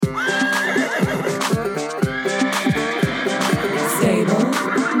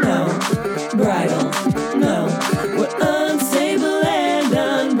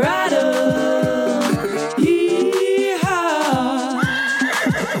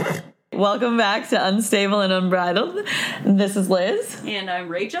welcome back to Unstable and Unbridled. This is Liz. And I'm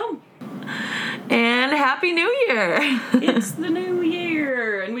Rachel. And Happy New Year! It's the new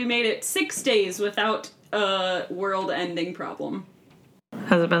year, and we made it 6 days without a world-ending problem.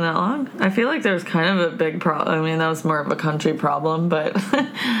 Has it been that long? I feel like there's kind of a big problem. I mean, that was more of a country problem, but...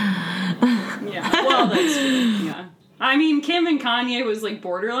 Yeah, well, that's true, yeah. I mean, Kim and Kanye was, like,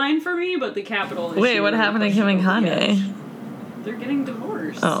 borderline for me, but the capital issue... Wait, what happened to Kim and Kanye? They're getting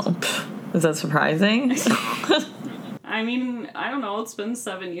divorced. Oh, is that surprising? I mean, I don't know, it's been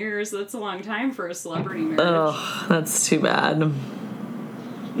 7 years. That's a long time for a celebrity marriage. Oh, that's too bad.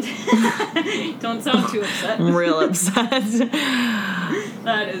 Don't sound too upset. I'm real upset.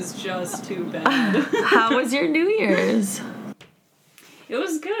 That is just too bad. How was your New Year's? It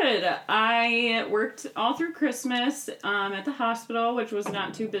was good. I worked all through Christmas at the hospital, which was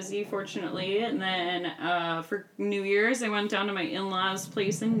not too busy, fortunately. And then for New Year's, I went down to my in-laws'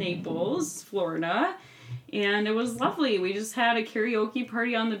 place in Naples, Florida. And it was lovely. We just had a karaoke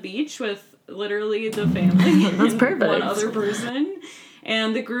party on the beach with literally the family. That's perfect. One other person.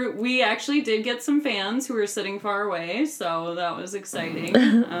 And the group, we actually did get some fans who were sitting far away, so that was exciting.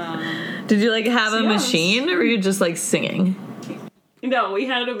 Did you, have a machine, or were you just, singing? No, we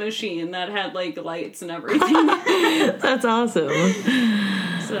had a machine that had, lights and everything. That's awesome.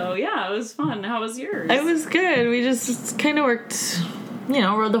 So, yeah, it was fun. How was yours? It was good. We just kind of worked,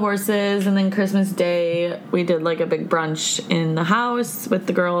 rode the horses, and then Christmas Day, we did, a big brunch in the house with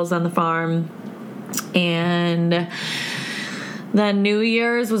the girls on the farm. And then New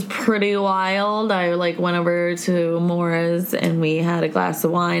Year's was pretty wild. I, went over to Mora's, and we had a glass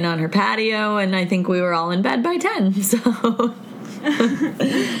of wine on her patio, and I think we were all in bed by 10, so...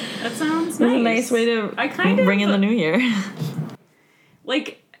 That sounds nice. It was a nice way to bring in the new year.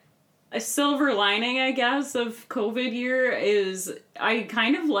 A silver lining, I guess, of COVID year is I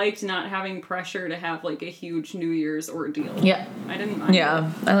kind of liked not having pressure to have, a huge New Year's ordeal. Yeah. I didn't mind it.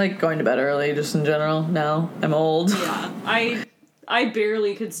 I like going to bed early, just in general, now. I'm old. Yeah. I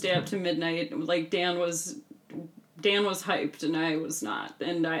barely could stay up to midnight. Dan was hyped and I was not.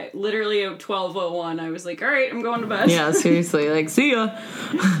 And I literally at 12:01 I was like, all right, I'm going to bed. Yeah, seriously. See ya.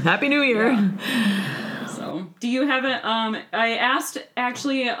 Happy New Year. Yeah. So, do you have I asked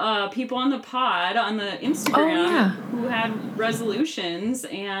actually people on the pod on the Instagram who had resolutions,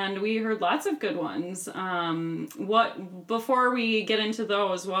 and we heard lots of good ones. Before we get into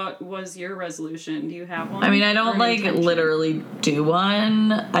those, what was your resolution? Do you have one? I mean, I don't literally do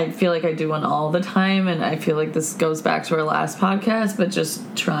one. I feel like I do one all the time, and I feel like this goes back to our last podcast, but just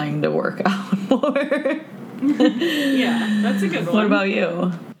trying to work out more. Yeah, that's a good one. What about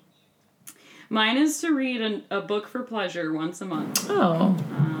you? Mine is to read a book for pleasure once a month. Oh.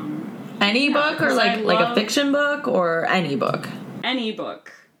 Any book, or a fiction book, or any book? Any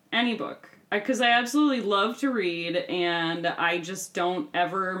book. Any book. Because I absolutely love to read, and I just don't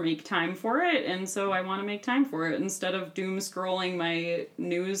ever make time for it, and so I want to make time for it instead of doom scrolling my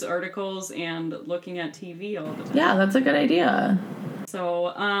news articles and looking at TV all the time. Yeah, that's a good idea.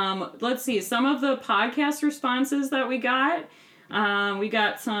 So, let's see. Some of the podcast responses that we got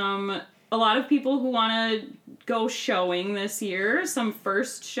a lot of people who want to go showing this year, some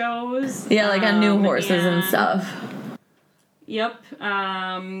first shows. Yeah, on new horses and stuff. Yep.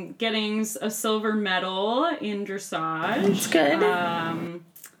 Getting a silver medal in dressage. That's good.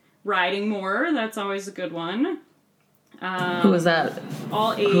 Riding more, that's always a good one. Who was that?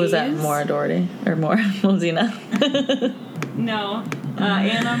 All A's. Who was that? Maura Doherty? Or Maura Molzina? No.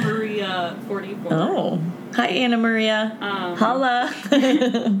 Anna Maria 44. Oh. Hi, Anna Maria. Holla.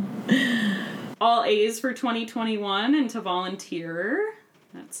 All A's for 2021 and to volunteer.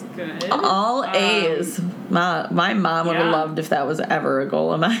 That's good. All A's. My mom would have loved if that was ever a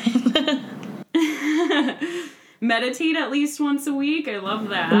goal of mine. Meditate at least once a week. I love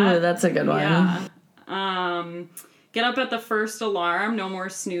that. Ooh, that's a good one. Yeah. Get up at the first alarm. No more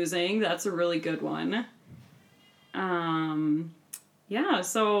snoozing. That's a really good one. Yeah,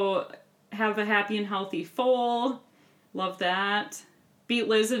 so have a happy and healthy foal. Love that. Beat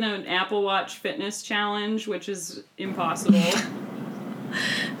Liz in an Apple Watch fitness challenge, which is impossible.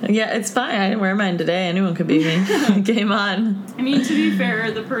 Yeah, it's fine. I didn't wear mine today. Anyone could beat me. Game on. I mean, to be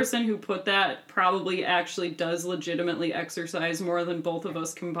fair, the person who put that probably actually does legitimately exercise more than both of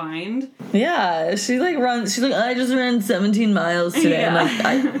us combined. Yeah, she runs. She's like, I just ran 17 miles today.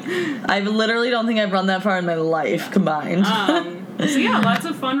 Yeah. I literally don't think I've run that far in my life combined. So yeah, lots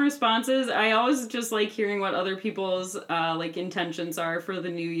of fun responses. I always just like hearing what other people's intentions are for the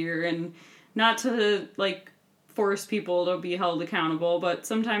new year, and not to force people to be held accountable, but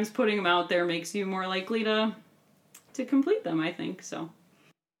sometimes putting them out there makes you more likely to complete them, I think, so.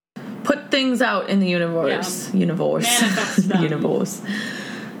 put things out in the universe. Yeah. Universe. Manifest them. Universe.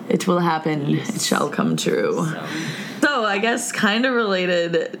 It will happen. Yes. It shall come true. So I guess kind of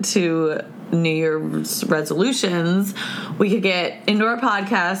related to New Year's resolutions, we could get into our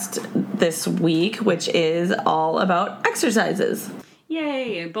podcast this week, which is all about exercises.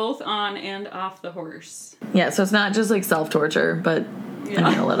 Yay, both on and off the horse. Yeah, so it's not just like self-torture, but I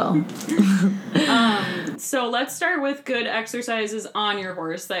mean a little. So let's start with good exercises on your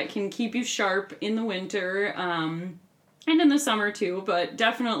horse that can keep you sharp in the winter, and in the summer too, but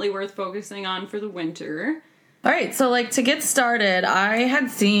definitely worth focusing on for the winter. All right, so like to get started, I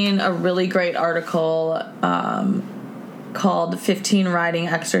had seen a really great article called 15 Riding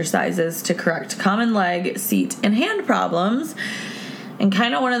Exercises to Correct Common Leg, Seat, and Hand Problems. And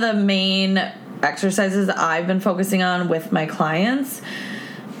kind of one of the main exercises I've been focusing on with my clients,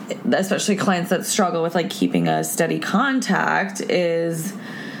 especially clients that struggle with like keeping a steady contact, is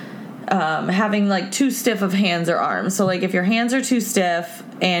having like too stiff of hands or arms. So like if your hands are too stiff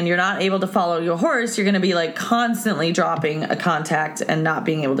and you're not able to follow your horse, you're going to be like constantly dropping a contact and not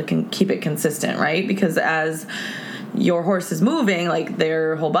being able to keep it consistent, right? Because as your horse is moving, like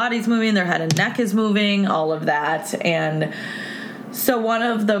their whole body's moving, their head and neck is moving, all of that. And so one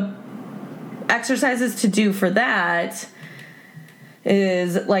of the exercises to do for that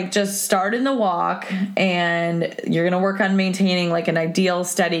is like just start in the walk, and you're going to work on maintaining like an ideal,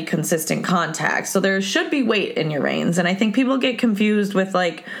 steady, consistent contact. So there should be weight in your reins. And I think people get confused with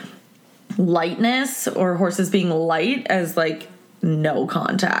like lightness or horses being light as like no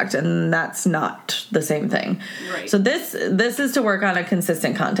contact, and that's not the same thing. Right. So this is to work on a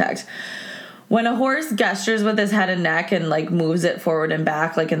consistent contact. When a horse gestures with his head and neck and like moves it forward and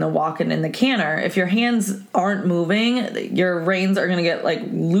back, like in the walk and in the canter, if your hands aren't moving, your reins are going to get like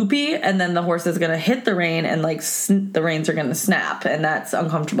loopy, and then the horse is going to hit the rein and like the reins are going to snap, and that's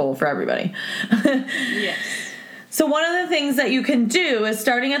uncomfortable for everybody. Yes. So one of the things that you can do is,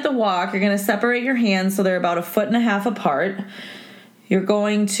 starting at the walk, you're going to separate your hands so they're about 1.5 feet apart. You're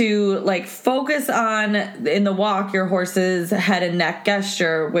going to like focus on, in the walk, your horse's head and neck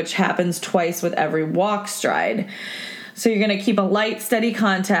gesture, which happens twice with every walk stride. So you're going to keep a light, steady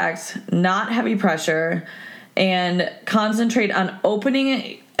contact, not heavy pressure, and concentrate on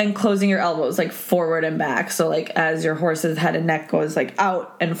opening and closing your elbows like forward and back. So like as your horse's head and neck goes like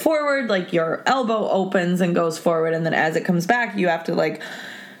out and forward, like your elbow opens and goes forward, and then as it comes back, you have to like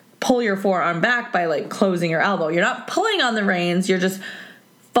pull your forearm back by like closing your elbow. You're not pulling on the reins, you're just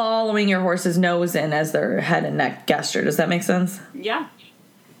following your horse's nose in as their head and neck gesture. Does that make sense? Yeah.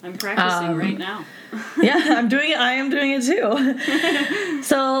 I'm practicing right now. Yeah, I'm doing it. I am doing it too.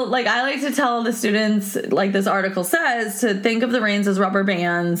 So like I like to tell the students, like this article says, to think of the reins as rubber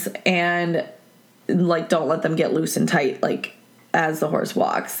bands and like don't let them get loose and tight like as the horse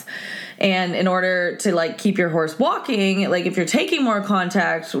walks. And in order to like keep your horse walking, like if you're taking more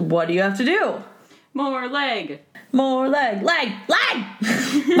contact, what do you have to do? More leg. More leg. More leg.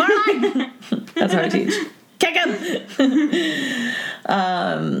 That's how I teach. Kick him.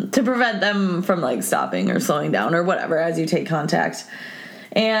 To prevent them from like stopping or slowing down or whatever as you take contact.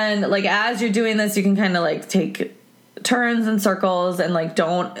 And like as you're doing this, you can kind of like take turns and circles, and like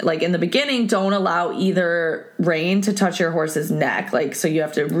don't, like in the beginning, don't allow either rein to touch your horse's neck. Like, so you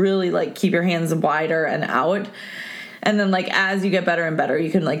have to really like keep your hands wider and out. And then like as you get better and better, you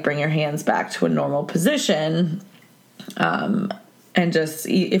can like bring your hands back to a normal position. And just,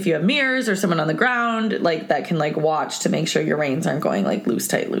 if you have mirrors or someone on the ground, like that can like watch to make sure your reins aren't going like loose,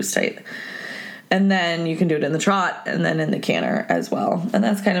 tight. And then you can do it in the trot and then in the canter as well. And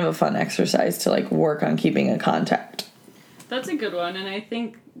that's kind of a fun exercise to like work on keeping a contact. That's a good one, and I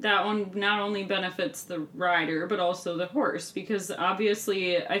think that one not only benefits the rider, but also the horse, because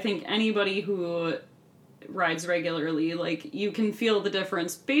obviously I think anybody who rides regularly, like, you can feel the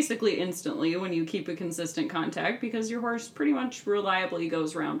difference basically instantly when you keep a consistent contact, because your horse pretty much reliably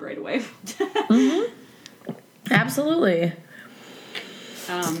goes round right away. Mm-hmm. Absolutely.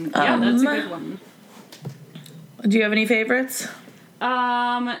 Yeah, that's a good one. Do you have any favorites?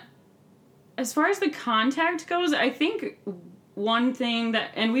 As far as the contact goes, I think one thing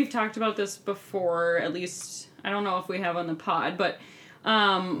that, and we've talked about this before, at least, I don't know if we have on the pod, but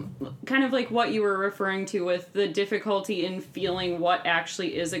kind of like what you were referring to with the difficulty in feeling what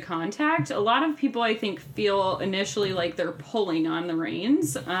actually is a contact. A lot of people, I think, feel initially like they're pulling on the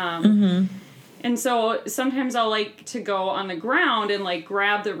reins. And so sometimes I'll like to go on the ground and like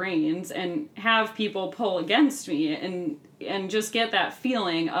grab the reins and have people pull against me and just get that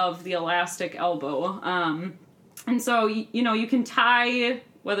feeling of the elastic elbow. And so, you know, you can tie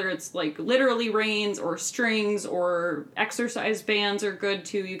whether it's like literally reins or strings or exercise bands are good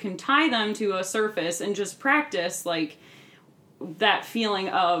too. You can tie them to a surface and just practice like that feeling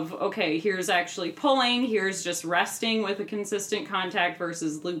of, okay, here's actually pulling, here's just resting with a consistent contact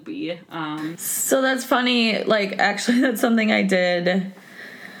versus loopy. So that's funny. Like, actually, that's something I did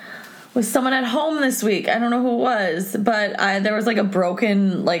with someone at home this week. I don't know who it was, but there was like a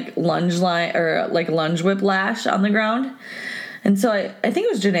broken like lunge line or like lunge whip lash on the ground. And so I think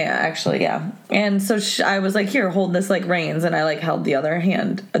it was Janaea, actually, yeah. And so I was like, here, hold this like reins. And I like held the other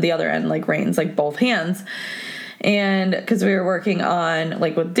end like reins, like both hands. And because we were working on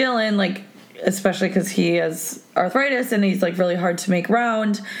like with Dylan, like especially because he has arthritis and he's like really hard to make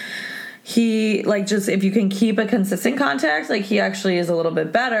round. He like just if you can keep a consistent contact, like he actually is a little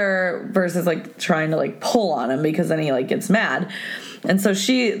bit better versus like trying to like pull on him because then he like gets mad. And so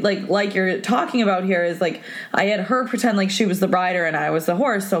she like you're talking about here is like I had her pretend like she was the rider and I was the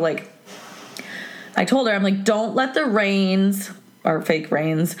horse. So like I told her, I'm like, don't let the reins or fake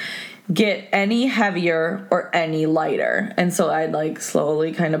reins get any heavier or any lighter. And so I'd like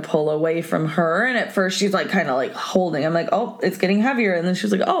slowly kind of pull away from her, and at first she's like kind of like holding, I'm like, oh, it's getting heavier, and then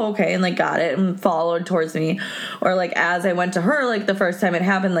she's like, oh, okay, and like got it and followed towards me. Or like as I went to her, like the first time it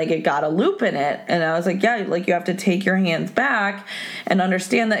happened, like it got a loop in it, and I was like, yeah, like you have to take your hands back and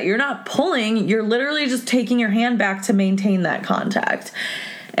understand that you're not pulling, you're literally just taking your hand back to maintain that contact.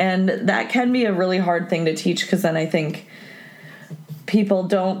 And that can be a really hard thing to teach, because then I think people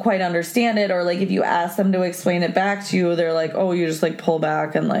don't quite understand it, or like if you ask them to explain it back to you, they're like, oh, you just like pull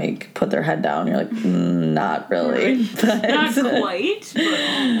back and like put their head down. You're like, not really. But, not quite, but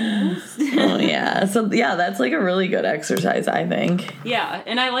almost. Oh yeah. So yeah, that's like a really good exercise, I think. Yeah,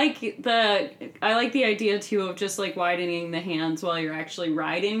 and I like the idea too of just like widening the hands while you're actually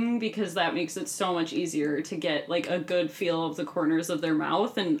riding, because that makes it so much easier to get like a good feel of the corners of their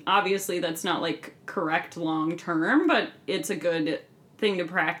mouth. And obviously that's not like correct long term, but it's a good thing to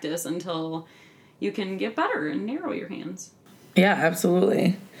practice until you can get better and narrow your hands. Yeah,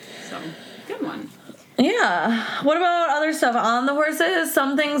 absolutely. So, good one. Yeah. What about other stuff on the horses?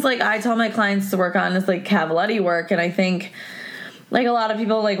 Some things like I tell my clients to work on is like cavaletti work, and I think like a lot of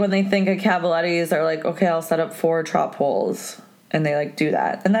people, like when they think of cavalettis, are like, okay, I'll set up 4 trot poles, and they like do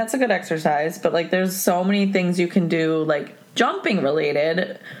that, and that's a good exercise. But like there's so many things you can do, like jumping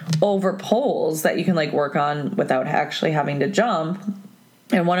related, over poles that you can like work on without actually having to jump.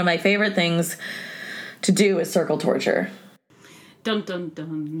 And one of my favorite things to do is circle torture. Dun, dun,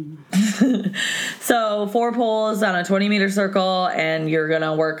 dun. So 4 poles on a 20-meter circle, and you're going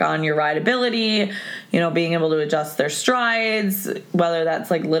to work on your rideability, you know, being able to adjust their strides, whether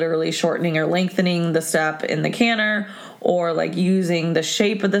that's like literally shortening or lengthening the step in the canter, or like using the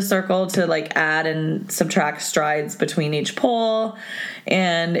shape of the circle to like add and subtract strides between each pole.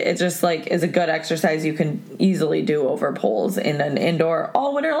 And it just like is a good exercise you can easily do over poles in an indoor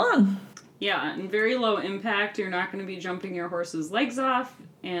all winter long. Yeah, and very low impact. You're not going to be jumping your horse's legs off,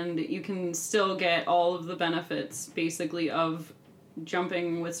 and you can still get all of the benefits basically of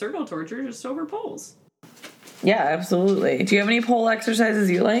jumping with circle torture just over poles. Yeah, absolutely. Do you have any pole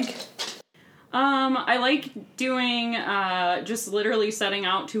exercises you like? I like doing just literally setting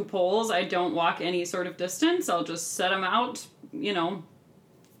out 2 poles. I don't walk any sort of distance. I'll just set them out,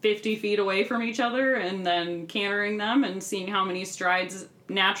 50 feet away from each other, and then cantering them and seeing how many strides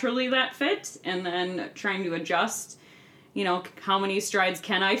naturally that fit, and then trying to adjust, how many strides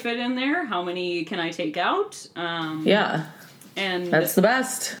can I fit in there? How many can I take out? Yeah. And that's the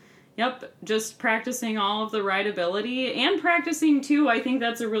best. Yep, just practicing all of the rideability, and practicing too. I think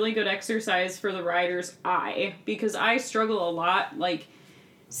that's a really good exercise for the rider's eye, because I struggle a lot. Like,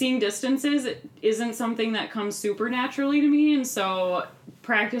 seeing distances isn't something that comes super naturally to me, and so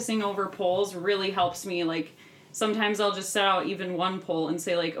practicing over poles really helps me. Like, sometimes I'll just set out even 1 pole and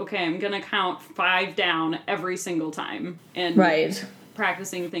say, like, okay, I'm gonna count 5 down every single time, and right.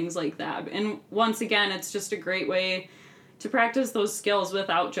 Practicing things like that. And once again, it's just a great way to practice those skills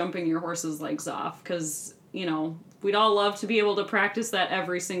without jumping your horse's legs off, because, we'd all love to be able to practice that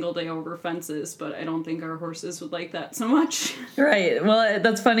every single day over fences, but I don't think our horses would like that so much. Right. Well,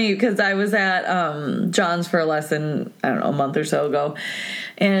 that's funny, because I was at John's for a lesson, I don't know, a month or so ago,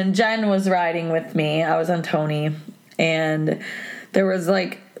 and Jen was riding with me. I was on Tony, and there was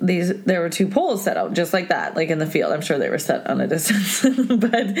there were 2 poles set out just like that, like in the field. I'm sure they were set on a distance,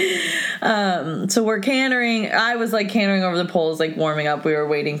 but so we're cantering. I was like cantering over the poles, like warming up. We were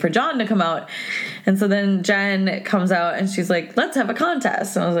waiting for John to come out, and so then Jen comes out and she's like, "Let's have a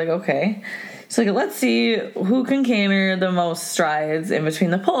contest." And I was like, "Okay." she's like, let's see who can canter the most strides in between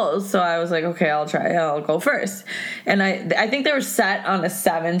the poles. So I was like, okay, I'll go first. And I think they were set on a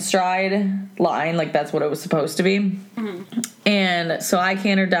 7-stride line, like that's what it was supposed to be. Mm-hmm. And so I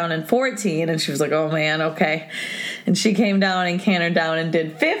cantered down in 14, and she was like, oh man, okay. And she came down and cantered down and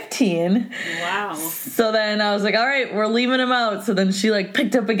did 15. Wow. So then I was like, all right, we're leaving him out. So then she like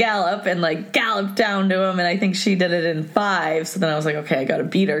picked up a gallop and like galloped down to him, and I think she did it in 5. So then I was like, okay, I gotta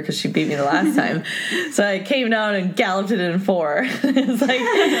beat her because she beat me the last time. So I came down and galloped it in 4. It's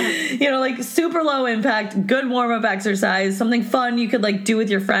like, you know, like super low impact, good warm up exercise, something fun you could like do with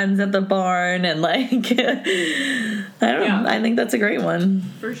your friends at the barn, and like I don't know. I think that's a great one.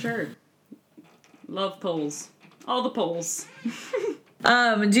 For sure. Love poles. All the poles.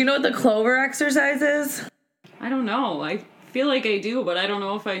 Do you know what the clover exercise is? I don't know. I feel like I do, but I don't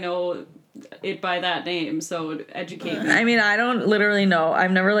know if I know it by that name, so educate me. I mean, I don't literally know.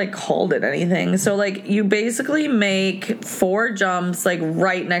 I've never like called it anything. So like you basically make 4 jumps like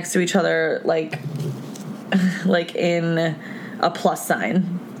right next to each other, like in a plus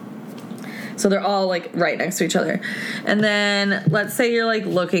sign. So they're all like right next to each other. And then let's say you're like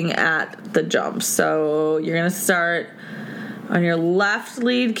looking at the jumps. So you're going to start on your left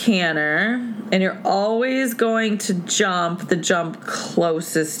lead canter, and you're always going to jump the jump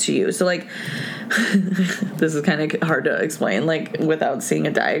closest to you. So like this is kind of hard to explain like without seeing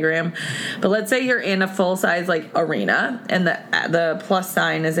a diagram. But let's say you're in a full size like arena, and the plus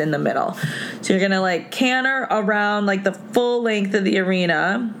sign is in the middle. So you're going to like canter around like the full length of the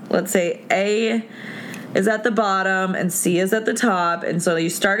arena. Let's say A is at the bottom and C is at the top. And so you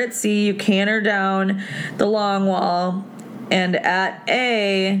start at C, you canter down the long wall, and at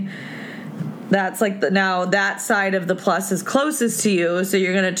A, that's like now that side of the plus is closest to you. So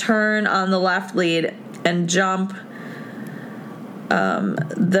you're going to turn on the left lead and jump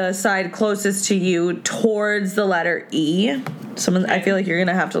the side closest to you towards the letter E. I feel like you're going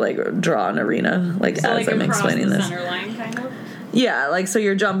to have to like draw an arena, like so as like I'm explaining this. Center line, kind of? Yeah, like so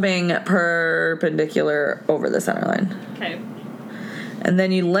you're jumping perpendicular over the center line. Okay. And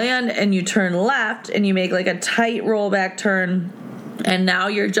then you land and you turn left and you make like a tight rollback turn. And now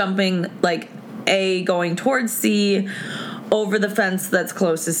you're jumping like A going towards C over the fence that's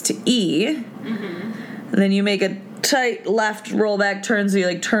closest to E. Mm-hmm. And then you make a tight left rollback turn. So you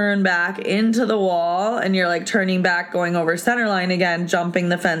like turn back into the wall and you're like turning back going over center line again, jumping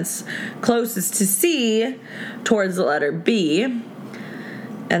the fence closest to C towards the letter B.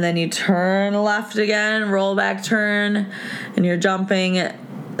 And then you turn left again, rollback turn, and you're jumping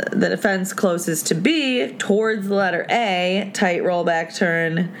the fence closest to B towards the letter A, tight rollback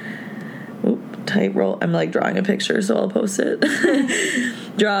turn. Tight roll. I'm like drawing a picture, so I'll post it.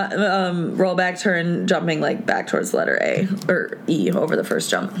 Rollback turn, jumping like back towards the letter A or E over the first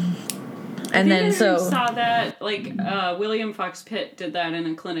jump. And then so saw that like William Fox Pitt did that in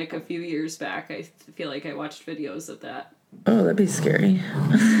a clinic a few years back. I feel like I watched videos of that. Oh, that'd be scary.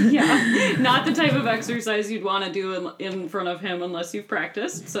 Yeah, not the type of exercise you'd want to do in front of him unless you've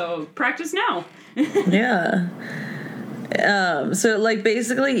practiced. So practice now. Yeah. So like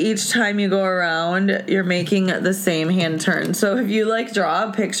basically each time you go around, you're making the same hand turn. So if you like draw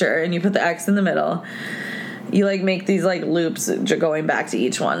a picture and you put the X in the middle, you like make these like loops going back to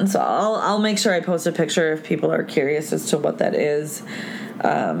each one. So I'll make sure I post a picture if people are curious as to what that is.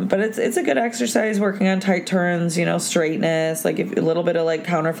 But it's a good exercise working on tight turns, you know, straightness, like if a little bit of like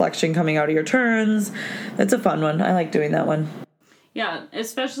counterflexion coming out of your turns. It's a fun one. I like doing that one. Yeah,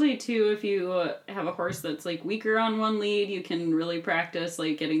 especially too if you have a horse that's like weaker on one lead, you can really practice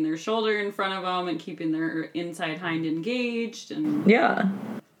like getting their shoulder in front of them and keeping their inside hind engaged and yeah,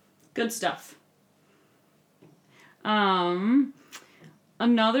 good stuff. Another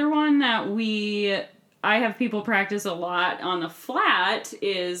one that I have people practice a lot on the flat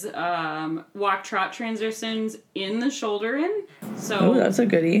is walk trot transitions in the shoulder in. So that's a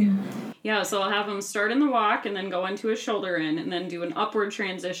goodie. Yeah, so I'll have them start in the walk and then go into a shoulder in and then do an upward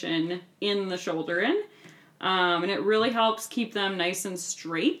transition in the shoulder in. And it really helps keep them nice and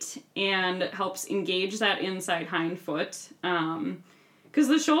straight and helps engage that inside hind foot. Because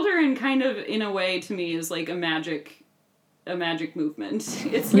the shoulder in kind of, in a way, to me, is like a magic movement.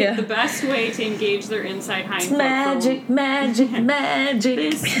 It's like the best way to engage their inside hind foot. Magic.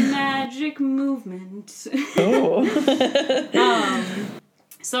 This magic movement. Oh.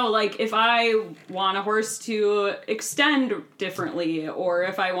 So, like, if I want a horse to extend differently, or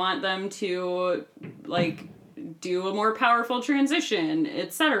if I want them to, like, do a more powerful transition,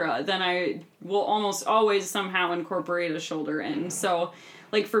 etc., then I will almost always somehow incorporate a shoulder in. So,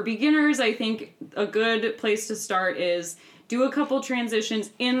 like, for beginners, I think a good place to start is do a couple transitions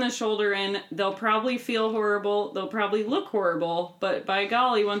in the shoulder in. They'll probably feel horrible. They'll probably look horrible. But by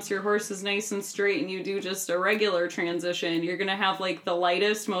golly, once your horse is nice and straight and you do just a regular transition, you're going to have like the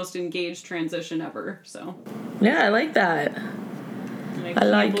lightest, most engaged transition ever. So yeah, I like that. And I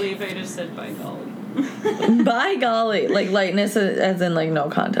can't believe I just said by golly. By golly. Like lightness as in like no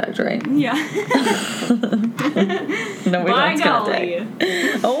contact, right? Yeah. Nobody by wants golly.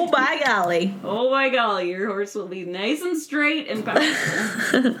 Contact. Oh, by golly. Oh, by golly. Your horse will be nice and straight and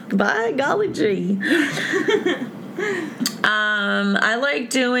powerful. By golly gee. I like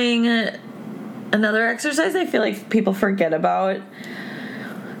doing another exercise I feel like people forget about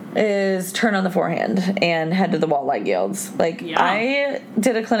is turn on the forehand and head to the wall leg yields. Like, yeah. I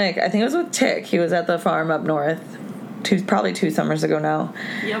did a clinic, I think it was with Tick. He was at the farm up north probably 2 summers ago now.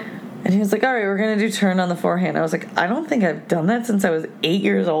 Yep. And he was like, all right, we're going to do turn on the forehand. I was like, I don't think I've done that since I was 8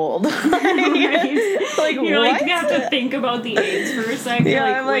 years old. Right. Like, you're what? like, you have to think about the aids for a second. Yeah,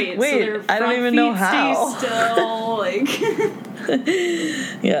 like, I'm like, wait, so I don't even know how. Stay still, like...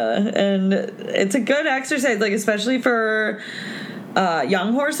 Yeah, and it's a good exercise, like, especially for...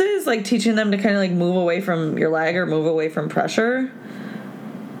 young horses, like teaching them to kind of like move away from your leg or move away from pressure.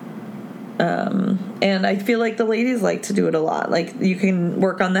 And I feel like the ladies like to do it a lot. Like you can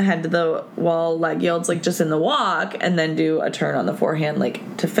work on the head to the wall leg yields, like just in the walk, and then do a turn on the forehand,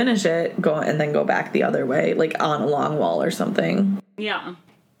 like to finish it, and then go back the other way, like on a long wall or something. Yeah,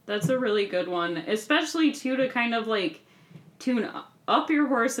 that's a really good one, especially too to kind of like tune up your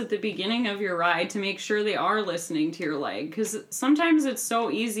horse at the beginning of your ride to make sure they are listening to your leg, because sometimes it's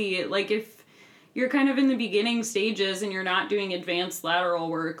so easy, like if you're kind of in the beginning stages and you're not doing advanced lateral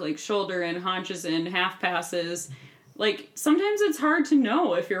work like shoulder in, haunches in, half passes, like sometimes it's hard to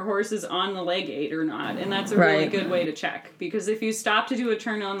know if your horse is on the leg gate or not, and that's a really good way to check, because if you stop to do a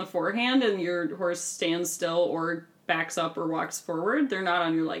turn on the forehand and your horse stands still or backs up or walks forward, they're not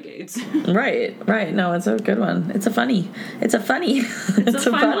on your leg aids. Right. No, it's a good one. It's a fun one.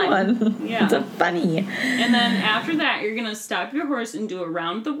 Yeah. It's a funny. And then after that, you're going to stop your horse and do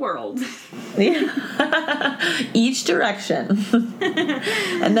around the world. Yeah. Each direction.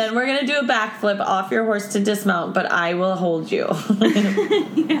 And then we're going to do a backflip off your horse to dismount, but I will hold you.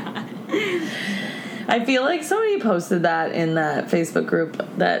 Yeah. I feel like somebody posted that in that Facebook group,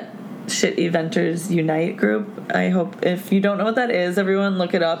 that Shit Eventers Unite group. I hope, if you don't know what that is, everyone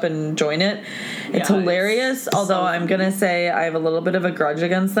look it up and join it. It's hilarious, although I'm going to say I have a little bit of a grudge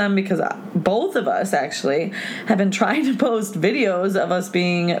against them, because both of us actually have been trying to post videos of us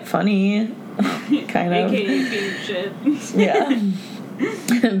being funny, kind of. AKA being shit. Yeah.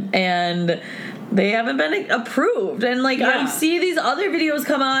 And they haven't been approved. And, like, I see these other videos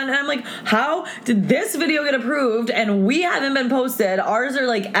come on, and I'm like, how did this video get approved and we haven't been posted? Ours are,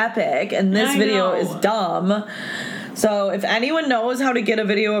 like, epic, and this video is dumb. So if anyone knows how to get a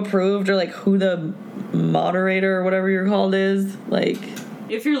video approved, or, like, who the moderator or whatever you're called is, like...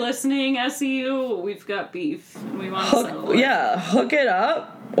 If you're listening, SEU, we've got beef. We want to settle it. Yeah, hook it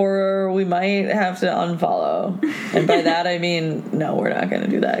up. Or we might have to unfollow, and by that I mean no, we're not going to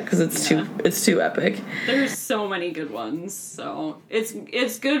do that, because it's too epic. There's so many good ones, so it's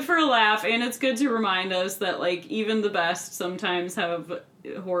good for a laugh, and it's good to remind us that like even the best sometimes have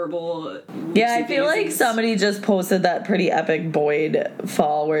horrible. Yeah, I feel like somebody just posted that pretty epic Boyd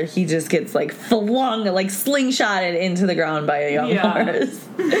fall where he just gets like flung, like slingshotted into the ground by a young horse.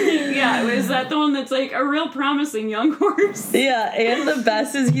 Yeah, is that the one that's like a real promising young horse? Yeah, and the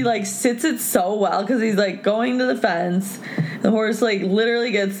best is he like sits it so well, because he's like going to the fence. The horse like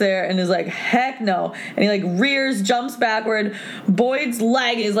literally gets there and is like, heck no, and he like rears, jumps backward. Boyd's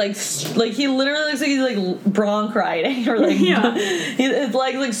leg is like he literally looks like he's like bronc riding, or like his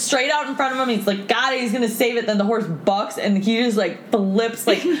leg like straight out in front of him. He's like, got it, he's gonna save it. Then the horse bucks and he just like flips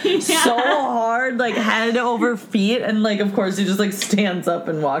like so hard, like head over feet, and like of course he just like stands up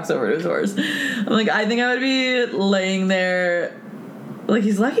and walks over to his horse. I'm like, I think I would be laying there. Like,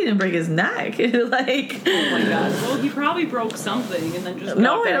 he's lucky he didn't break his neck. Like, oh my god. Well, he probably broke something and then just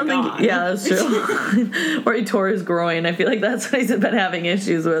no, I don't think. Yeah, that's true. Or he tore his groin. I feel like that's what he's been having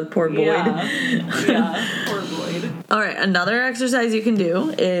issues with. Poor Boyd. Yeah, poor Boyd. All right, another exercise you can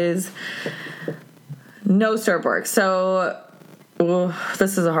do is no stirrup work. So. Ooh,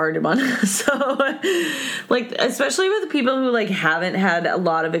 this is a hard one. So, like, especially with people who, like, haven't had a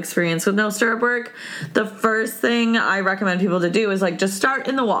lot of experience with no stirrup work, the first thing I recommend people to do is, like, just start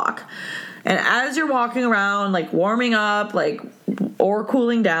in the walk. And as you're walking around, like, warming up, like, or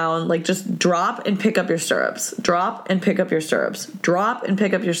cooling down, like, just drop and pick up your stirrups. Drop and pick up your stirrups. Drop and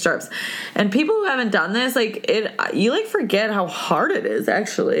pick up your stirrups. And people who haven't done this, like, you, like, forget how hard it is,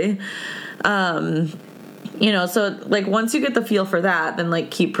 actually. you know, so like once you get the feel for that, then like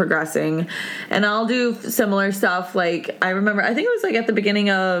keep progressing. And I'll do similar stuff. Like I remember, I think it was like at the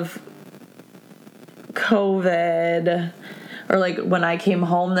beginning of COVID, or like when I came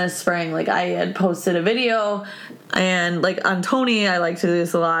home this spring, like I had posted a video, and like on Tony, I like to do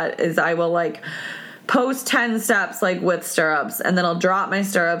this a lot, is I will like post 10 steps like with stirrups, and then I'll drop my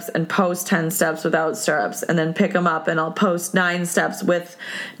stirrups and post 10 steps without stirrups, and then pick them up and I'll post 9 steps with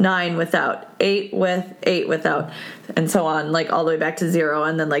 9 without, 8 with, 8 without, and so on, like all the way back to 0,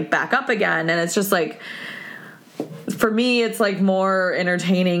 and then like back up again. And it's just like, for me, it's like more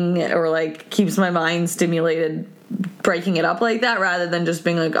entertaining, or like keeps my mind stimulated breaking it up like that, rather than just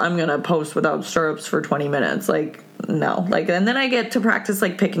being like, I'm gonna post without stirrups for 20 minutes. Like, no. Like, and then I get to practice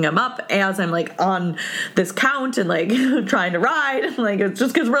like picking them up as I'm like on this count and like trying to ride. Like, it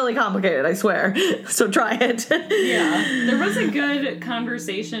just gets really complicated, I swear. So try it. Yeah, there was a good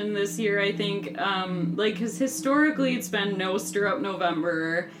conversation this year, I think, like, because historically it's been no stirrup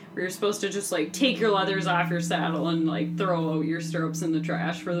November, where you're supposed to just like take your leathers off your saddle and like throw out your stirrups in the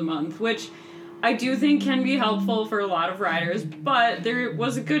trash for the month, which I do think can be helpful for a lot of riders. But there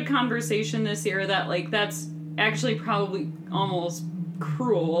was a good conversation this year that like that's actually probably almost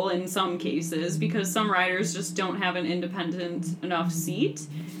cruel in some cases, because some riders just don't have an independent enough seat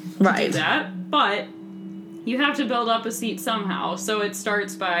to do that. But you have to build up a seat somehow, so it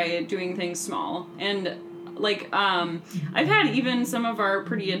starts by doing things small. And like I've had even some of our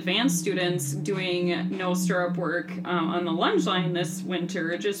pretty advanced students doing no stirrup work on the lunge line this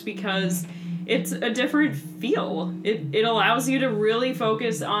winter, just because it's a different feel. It allows you to really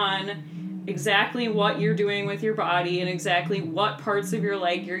focus on exactly what you're doing with your body and exactly what parts of your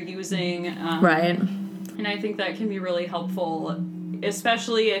leg you're using. Right. And I think that can be really helpful,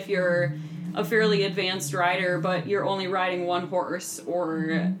 especially if you're a fairly advanced rider, but you're only riding one horse,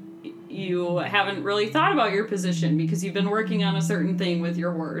 or you haven't really thought about your position because you've been working on a certain thing with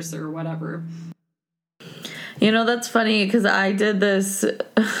your horse or whatever. You know, that's funny, because I did this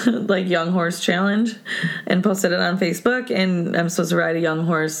like young horse challenge and posted it on Facebook, and I'm supposed to ride a young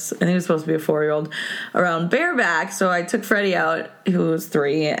horse, I think it was supposed to be a 4-year-old, around bareback. So I took Freddie out, who was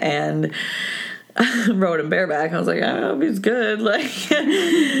 3, and rode him bareback. I was like, I don't know if he's good. Like,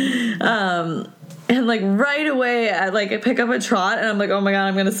 and like right away I pick up a trot and I'm like, oh my God,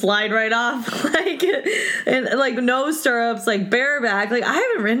 I'm gonna slide right off. Like, and like no stirrups, like bareback. Like I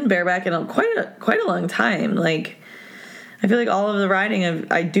haven't ridden bareback in quite a long time. Like I feel like all of the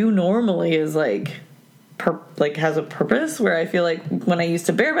riding I do normally is like has a purpose, where I feel like when I used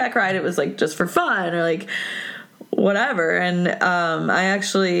to bareback ride, it was like just for fun or like whatever. And I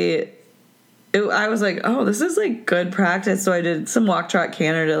was like, oh, this is like good practice. So I did some walk trot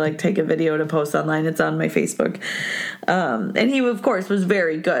canter to like take a video to post online. It's on my Facebook. And he, of course, was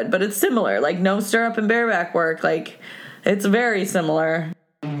very good, but it's similar. Like no stirrup and bareback work. Like it's very similar.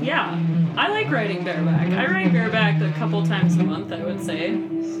 Yeah, I like riding bareback. I ride bareback a couple times a month, I would say.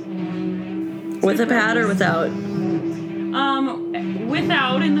 With a pad or without?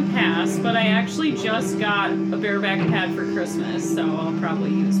 Without in the past, but I actually just got a bareback pad for Christmas, so I'll probably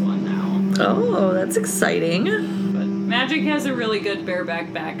use one now. Oh, that's exciting. But Magic has a really good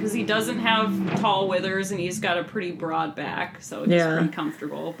bareback back, because he doesn't have tall withers and he's got a pretty broad back, so it's pretty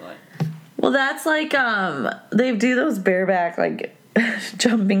comfortable. But well, that's like they do those bareback like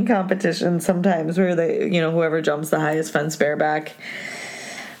jumping competitions sometimes, where they, you know, whoever jumps the highest fence bareback.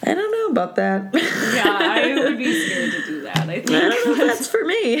 I don't know about that. Yeah, I would be scared to do that, I think. I don't know if that's for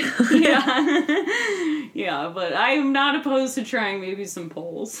me. Yeah. Yeah, but I'm not opposed to trying maybe some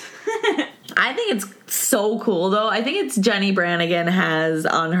poles. I think it's so cool, though. I think it's Jenny Brannigan has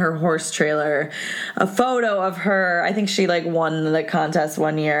on her horse trailer a photo of her. I think she like won the contest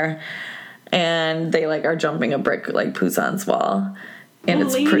one year, and they like are jumping a brick like Poussin's wall. And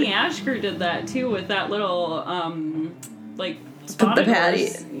it's Lainey Ashker did that too with that little like spotted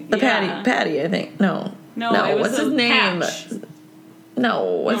horse. Patty, I think. No, it was what's his name? Patch. No,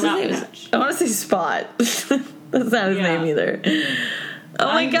 what's his name? Patch. I want to say Spot. That's not his name either.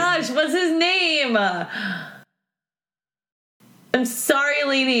 Oh my gosh, what's his name? I'm sorry,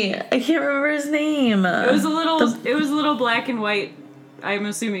 Lainey. I can't remember his name. It was a little black and white. I'm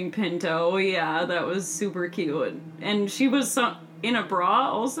assuming Pinto. Yeah, that was super cute. And she was in a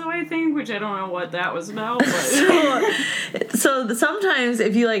bra also, I think, which I don't know what that was about. But. So sometimes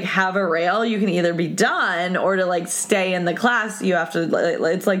if you like have a rail, you can either be done, or to like stay in the class, you have to.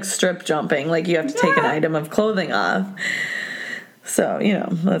 It's like strip jumping. Like you have to take an item of clothing off. So, you know,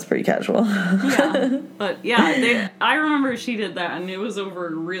 that's pretty casual. Yeah. But yeah, I remember she did that, and it was over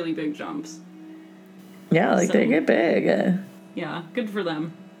really big jumps. Yeah, like they get big. Yeah, good for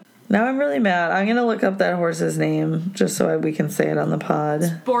them. Now I'm really mad. I'm going to look up that horse's name just so we can say it on the pod.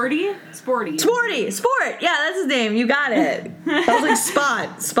 Sporty. Sport. Yeah, that's his name. You got it. I was like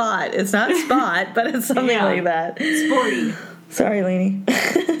Spot. It's not Spot, but it's something like that. Sporty. Sorry, Lainey.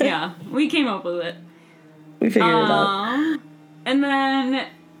 Yeah, we came up with it. We figured it out. And then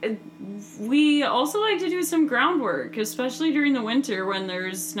we also like to do some groundwork, especially during the winter when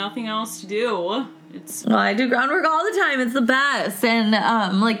there's nothing else to do. Well, I do groundwork all the time. It's the best. And,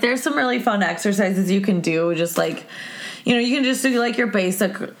 like, there's some really fun exercises you can do. Just, like, you know, you can just do, like, your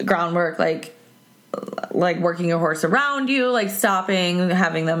basic groundwork, like working your horse around you, like, stopping,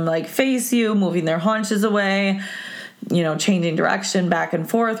 having them, like, face you, moving their haunches away, you know, changing direction back and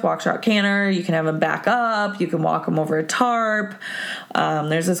forth, walk, trot, canter. You can have them back up. You can walk them over a tarp.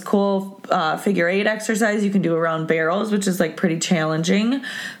 There's this cool figure 8 exercise you can do around barrels, which is, like, pretty challenging.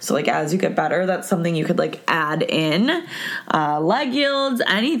 So, like, as you get better, that's something you could, like, add in. Leg yields,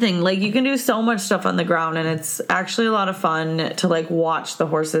 anything. Like, you can do so much stuff on the ground, and it's actually a lot of fun to, like, watch the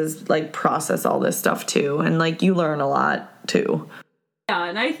horses, like, process all this stuff, too. And, like, you learn a lot, too. Yeah,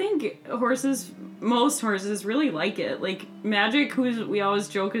 and I think most horses really like it. Like, Magic, who we always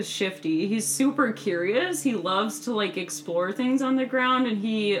joke is shifty, he's super curious. He loves to, like, explore things on the ground, and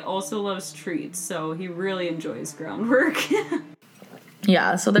he also loves treats, so he really enjoys groundwork.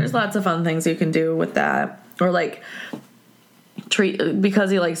 Yeah, so there's lots of fun things you can do with that. Or, like,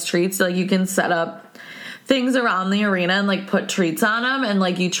 because he likes treats, like, you can set up things around the arena and, like, put treats on him, and,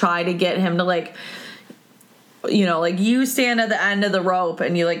 like, you try to get him to, like, you know, like, you stand at the end of the rope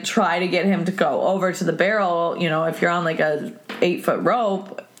and you, like, try to get him to go over to the barrel. You know, if you're on, like, a 8-foot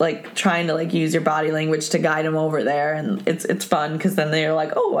rope, like, trying to, like, use your body language to guide him over there. And it's fun because then they're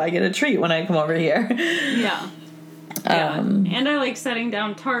like, oh, I get a treat when I come over here. Yeah. And I like setting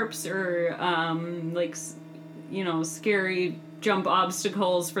down tarps or, like, you know, scary jump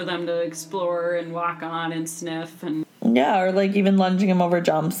obstacles for them to explore and walk on and sniff. And yeah, or, like, even lunging them over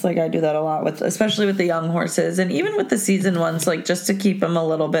jumps. Like, I do that a lot with, especially with the young horses, and even with the seasoned ones, like, just to keep them a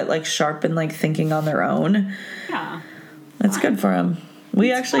little bit, like, sharp and, like, thinking on their own. Yeah. It's good for them.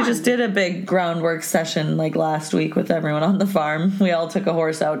 We actually just did a big groundwork session, like, last week with everyone on the farm. We all took a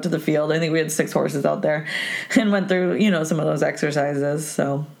horse out to the field. I think we had 6 horses out there and went through, you know, some of those exercises,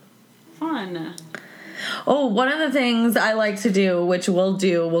 so. Fun. Oh, one of the things I like to do, which we'll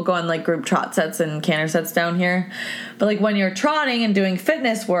go on, like, group trot sets and canter sets down here. But, like, when you're trotting and doing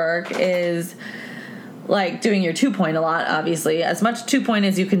fitness work is, like, doing your 2-point a lot, obviously. As much 2-point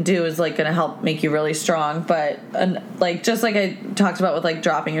as you can do is, like, going to help make you really strong. But, like, just like I talked about with, like,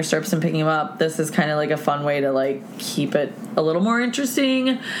 dropping your stirrups and picking them up, this is kind of, like, a fun way to, like, keep it a little more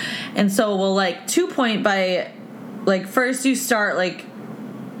interesting. And so we'll, like, 2-point by, like, first you start, like,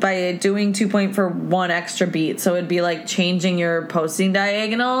 by doing 2-point for 1 extra beat. So it'd be like changing your posting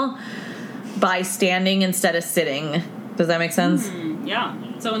diagonal by standing instead of sitting. Does that make sense? Yeah.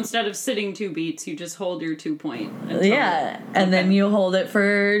 So instead of sitting 2 beats, you just hold your 2-point. Yeah. And then you hold it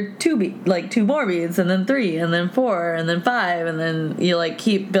for 2 more beats, and then 3, and then 4, and then 5, and then you, like,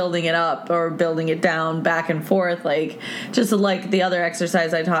 keep building it up or building it down back and forth, like, just like the other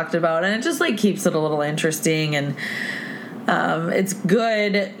exercise I talked about. And it just, like, keeps it a little interesting. And it's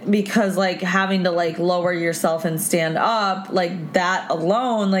good because, like, having to, like, lower yourself and stand up, like, that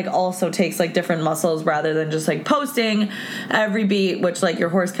alone, like, also takes, like, different muscles rather than just, like, posting every beat, which, like, your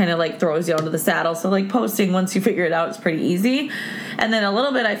horse kind of, like, throws you out of the saddle. So, like, posting, once you figure it out, it's pretty easy. And then a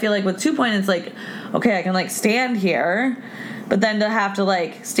little bit, I feel like with 2-point, it's like, okay, I can, like, stand here, but then to have to,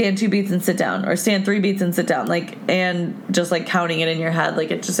 like, stand 2 beats and sit down, or stand 3 beats and sit down, like, and just, like, counting it in your head,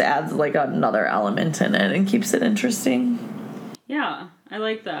 like, it just adds, like, another element in it and keeps it interesting. Yeah, I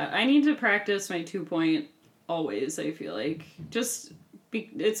like that. I need to practice my 2-point always, I feel like.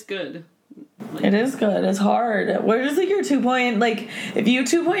 It's good. Like, it is good. It's hard. Where does, like, your 2-point, like, if you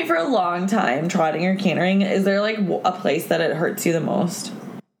 2-point for a long time, trotting or cantering, is there, like, a place that it hurts you the most?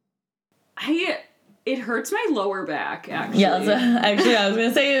 It hurts my lower back, actually. Yeah, actually, I was going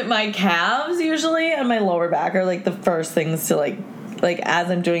to say my calves usually and my lower back are, like, the first things to, like, as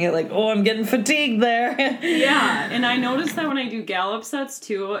I'm doing it, like, oh, I'm getting fatigued there. Yeah, and I notice that when I do gallop sets,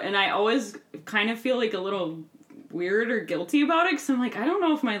 too, and I always kind of feel, like, a little weird or guilty about it, because I'm like, I don't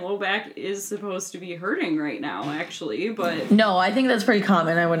know if my low back is supposed to be hurting right now, actually, but... No, I think that's pretty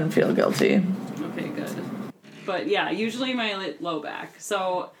common. I wouldn't feel guilty. Okay, good. But, yeah, usually my low back.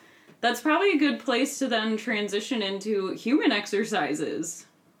 So, that's probably a good place to then transition into human exercises.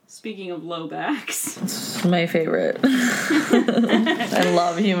 Speaking of low backs. It's my favorite. I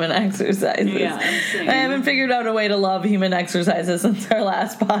love human exercises. Yeah, same. I haven't figured out a way to love human exercises since our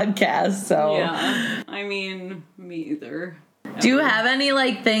last podcast, so. Yeah, I mean, me either. Do you have any,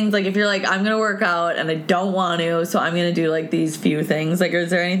 like, things, like, if you're like, I'm gonna work out and I don't want to, so I'm gonna do, like, these few things? Like, is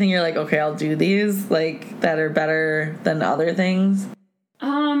there anything you're like, okay, I'll do these, like, that are better than other things?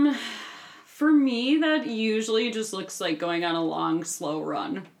 For me, that usually just looks like going on a long, slow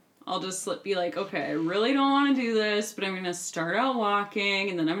run. I'll just be like, okay, I really don't want to do this, but I'm going to start out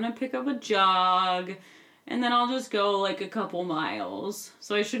walking, and then I'm going to pick up a jog, and then I'll just go, like, a couple miles.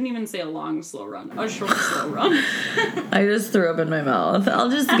 So I shouldn't even say a long, slow run. A short, slow run. I just threw up in my mouth. I'll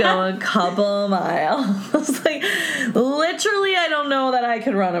just go a couple miles. Like, literally, I don't know that I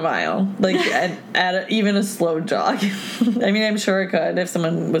could run a mile. Like, at even a slow jog. I mean, I'm sure I could if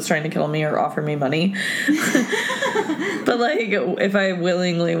someone was trying to kill me or offer me money. But, like, if I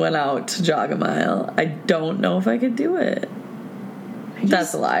willingly went out to jog a mile, I don't know if I could do it.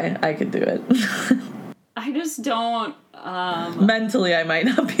 That's a lie. I could do it. I just don't. Mentally, I might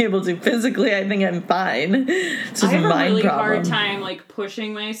not be able to. Physically, I think I'm fine. It's just I have a really problem. hard time, like,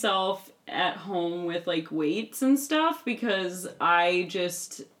 pushing myself at home with, like, weights and stuff because I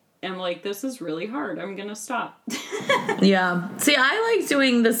just am like, this is really hard. I'm gonna stop. Yeah. See, I like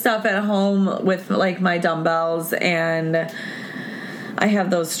doing the stuff at home with, like, my dumbbells, and I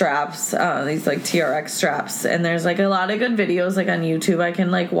have those straps, these, like, TRX straps, and there's, like, a lot of good videos, like, on YouTube I can,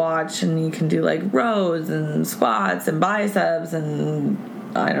 like, watch, and you can do, like, rows and squats and biceps, and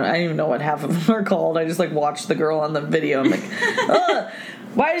I don't even know what half of them are called. I just, like, watch the girl on the video. I'm like, ugh,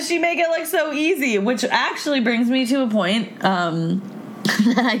 why does she make it, like, so easy? Which actually brings me to a point,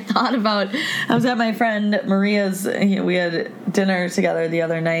 that I thought about. I was at my friend Maria's, we had dinner together the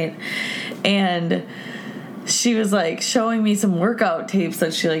other night, and she was, like, showing me some workout tapes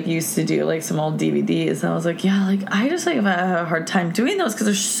that she, like, used to do, like, some old DVDs, and I was like, yeah, like, I just, like, have a hard time doing those because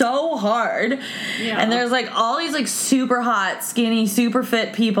they're so hard, and there's, like, all these, like, super hot, skinny, super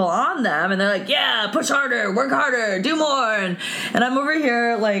fit people on them, and they're like, yeah, push harder, work harder, do more, and I'm over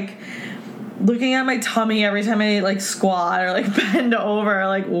here, like, looking at my tummy every time I, like, squat or, like, bend over,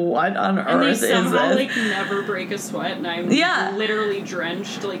 like, what on earth is this? And they somehow, like, never break a sweat, and I'm literally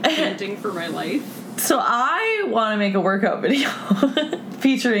drenched, like, panting for my life. So I want to make a workout video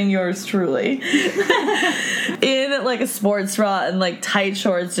featuring yours truly in, like, a sports bra and, like, tight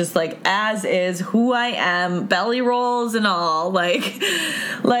shorts, just, like, as is, who I am, belly rolls and all, like,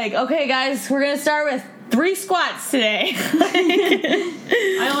 okay, guys, we're gonna start with 3 squats today.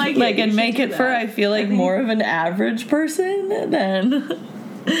 I like it. Like, and make it for, I feel like, more of an average person than...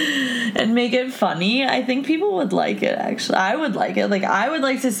 and make it funny. I think people would like it, actually. I would like it. Like, I would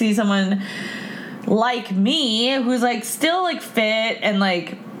like to see someone like me who's, like, still, like, fit and,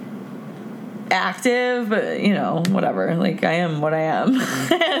 like, active, but, you know, whatever. Like, I am what I am.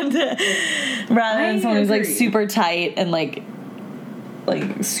 And rather than someone who's, like, super tight and, like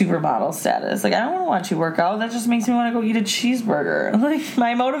supermodel status. Like, I don't want to watch you work out. That just makes me want to go eat a cheeseburger. Like,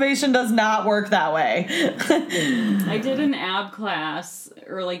 my motivation does not work that way. I did an ab class,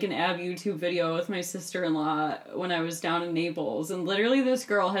 or, like, an ab YouTube video with my sister-in-law when I was down in Naples, and literally this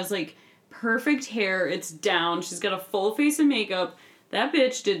girl has, like, perfect hair. It's down. She's got a full face of makeup. That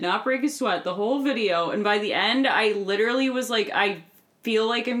bitch did not break a sweat the whole video, and by the end, I literally was like, I feel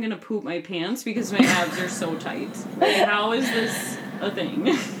like I'm gonna poop my pants because my abs are so tight. Like, how is this a thing?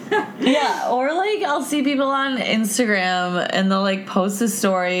 Yeah, or, like, I'll see people on Instagram and they'll, like, post a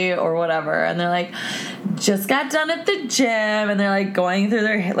story or whatever, and they're like, just got done at the gym, and they're, like, going through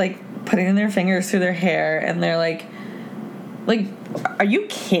their, like, putting their fingers through their hair, and they're like, are you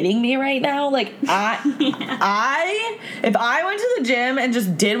kidding me right now? Like, if I went to the gym and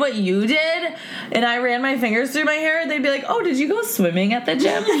just did what you did and I ran my fingers through my hair, they'd be like, oh, did you go swimming at the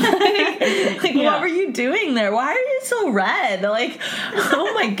gym? What were you doing there? Why are you so red? Like,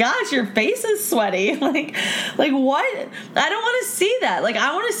 oh my gosh, your face is sweaty. Like what? I don't want to see that. Like,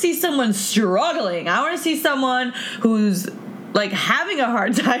 I want to see someone struggling. I want to see someone who's, like, having a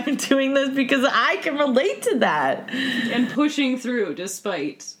hard time doing this because I can relate to that. And pushing through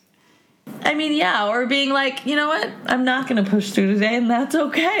despite. I mean, yeah, or being like, you know what? I'm not going to push through today, and that's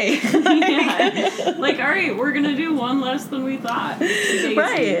okay. Yeah. Like, all right, we're going to do one less than we thought.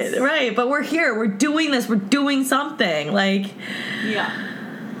 Right. But we're here. We're doing this. We're doing something. Like, yeah.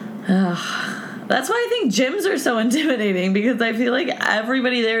 That's why I think gyms are so intimidating, because I feel like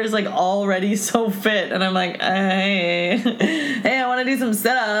everybody there is, like, already so fit, and I'm like, hey, I want to do some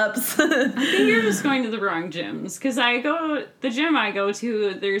sit-ups. I think you're just going to the wrong gyms, because the gym I go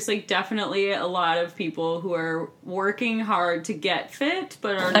to, there's, like, definitely a lot of people who are working hard to get fit,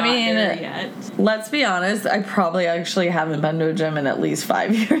 but are not there yet. Let's be honest, I probably actually haven't been to a gym in at least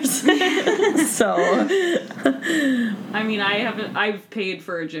 5 years. So, I mean, I've paid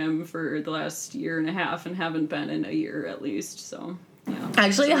for a gym for the last year and a half and haven't been in a year at least. So, yeah.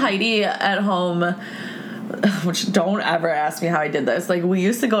 Actually, Heidi at home, which don't ever ask me how I did this. Like, we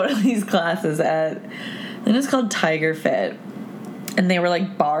used to go to these classes at, I think it's called Tiger Fit. And they were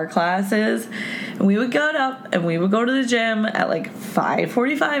like bar classes. And we would get up and we would go to the gym at like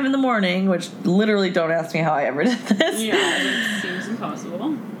 5:45 in the morning, which literally don't ask me how I ever did this. Yeah, it seems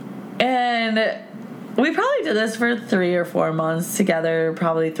impossible. And we probably did this for 3 or 4 months together,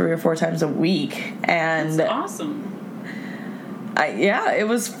 probably 3 or 4 times a week. And that's awesome. It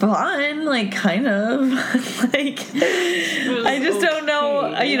was fun, like, kind of. Like, I just don't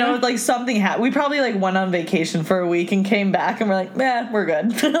know, you know, like, something happened. We probably, like, went on vacation for a week and came back and we're like, we're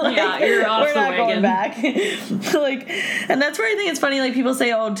good. Like, yeah, you're off we're the not wagon. going back. Like, and that's where I think it's funny, like, people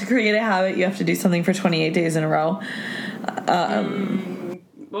say, oh, to create a habit, you have to do something for 28 days in a row.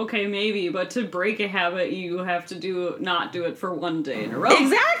 Okay, maybe, but to break a habit, you have to not do it for one day in a row.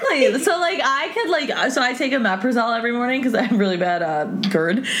 Exactly. So, like, I could, like, so I take omeprazole every morning because I have really bad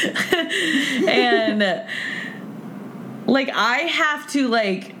GERD. And, like, I have to,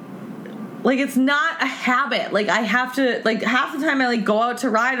 like, it's not a habit. Like, I have to, like, half the time I, like, go out to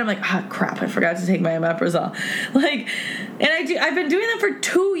ride, I'm like, crap, I forgot to take my omeprazole. Like, and I've been doing that for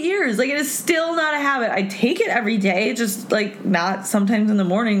 2 years. Like, it is still not a habit. I take it every day, just, like, not sometimes in the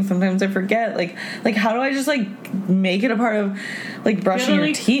morning. Sometimes I forget. Like, how do I just, like, make it a part of, like, brushing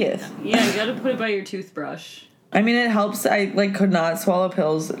your teeth? Yeah, you gotta put it by your toothbrush. I mean, it helps. I, like, could not swallow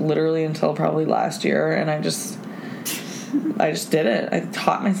pills literally until probably last year, and I just did it. I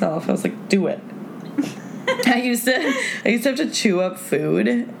taught myself. I was like, do it. I used to have to chew up food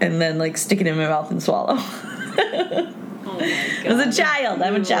and then, like, stick it in my mouth and swallow. Oh my God. I was a child.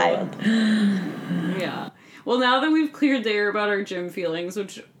 I'm a child. Yeah. Well, now that we've cleared the air about our gym feelings,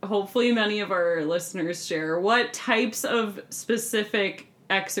 which hopefully many of our listeners share, what types of specific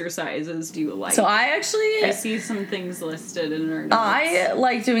exercises do you like? So I see some things listed in our notes. I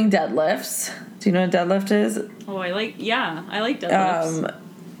like doing deadlifts. Do you know what deadlift is? Oh, I like deadlifts.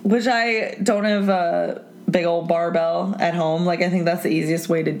 Which I don't have a big old barbell at home. Like, I think that's the easiest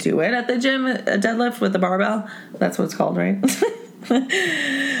way to do it at the gym, a deadlift with a barbell. That's what it's called, right?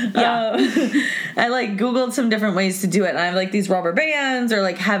 Yeah. I, like, Googled some different ways to do it. And I have, like, these rubber bands or,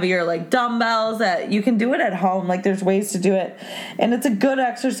 like, heavier, like, dumbbells that you can do it at home. Like, there's ways to do it. And it's a good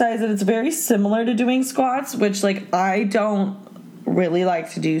exercise, and it's very similar to doing squats, which, like, I don't really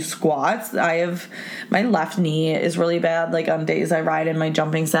like to do squats. My left knee is really bad, like, on days I ride in my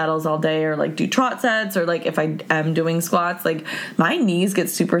jumping saddles all day or, like, do trot sets, or, like, if I am doing squats, like, my knees get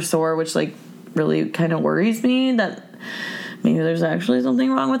super sore, which, like, really kind of worries me that maybe there's actually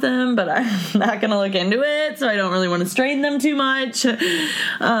something wrong with them, but I'm not going to look into it, so I don't really want to strain them too much.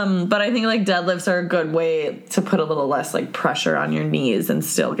 But I think, like, deadlifts are a good way to put a little less, like, pressure on your knees and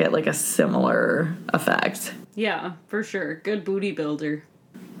still get, like, a similar effect. Yeah, for sure. Good booty builder.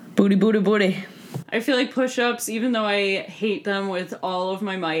 Booty, booty, booty. I feel like push-ups, even though I hate them with all of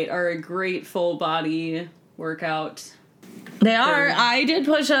my might, are a great full body workout. They are. I did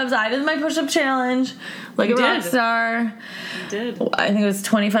push-ups. I did my push-up challenge. Like a rock star. You did. I think it was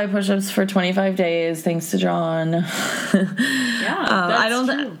 25 push-ups for 25 days, thanks to John. Yeah,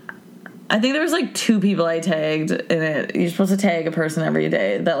 that's true. I think there was, like, 2 people I tagged in it. You're supposed to tag a person every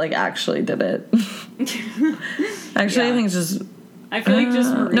day that, like, actually did it. Actually, yeah. I think it's just... I feel like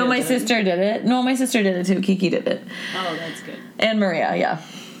just Maria No, my sister did it. No, my sister did it, too. Kiki did it. Oh, that's good. And Maria, yeah.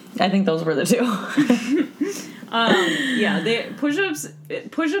 I think those were the 2. Yeah, push-ups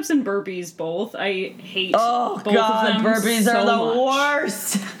and burpees both. I hate both God, of them. Burpees so are the much.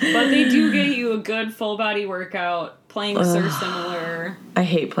 worst. But they do get you a good full body workout. Planks are similar. I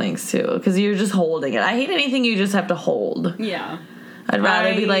hate planks too, because you're just holding it. I hate anything you just have to hold. Yeah. I'd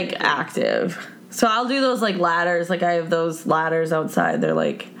rather be, like, active. So I'll do those, like, ladders. Like, I have those ladders outside. They're,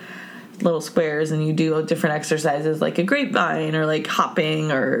 like, little squares, and you do different exercises, like a grapevine or, like,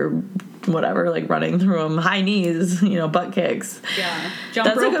 hopping or whatever, like, running through them. High knees, you know, butt kicks. Yeah.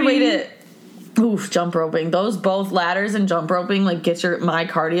 That's roping. A good way to... jump roping. Those both ladders and jump roping, like, get my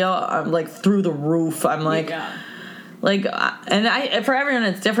cardio, I'm, like, through the roof. I'm, like... Yeah. Like, and for everyone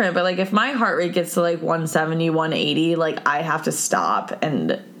it's different, but, like, if my heart rate gets to, like, 170, 180, like, I have to stop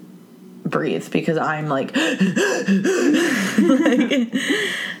and breathe because I'm, like, and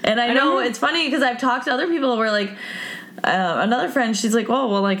I know it's funny because I've talked to other people where, like, another friend, she's like, oh,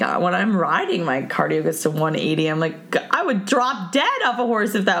 well, like, when I'm riding, my cardio gets to 180. I'm like, I would drop dead off a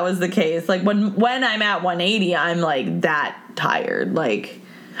horse if that was the case. Like, when I'm at 180, I'm, like, that tired, like...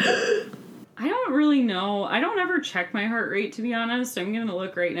 I don't really know. I don't ever check my heart rate, to be honest. I'm going to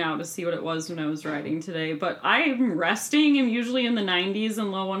look right now to see what it was when I was riding today. But I'm resting. I'm usually in the 90s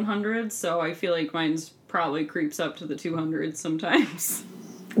and low 100s, so I feel like mine's probably creeps up to the 200s sometimes.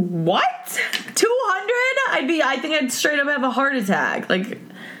 What? 200? I think I'd straight up have a heart attack. Like,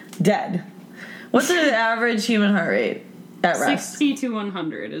 dead. What's the average human heart rate at rest? 60 to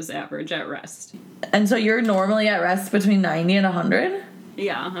 100 is average at rest. And so you're normally at rest between 90 and 100?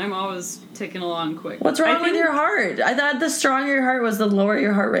 Yeah, I'm always ticking along quick. What's wrong with your heart? I thought the stronger your heart was, the lower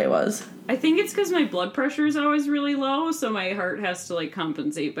your heart rate was. I think it's because my blood pressure is always really low, so my heart has to, like,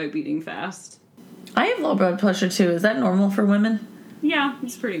 compensate by beating fast. I have low blood pressure, too. Is that normal for women? Yeah,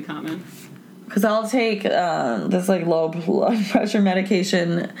 it's pretty common. Because I'll take this, like, low blood pressure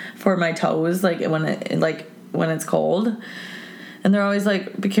medication for my toes, like, when it's cold. And they're always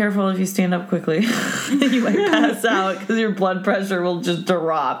like, be careful if you stand up quickly. You might pass out because your blood pressure will just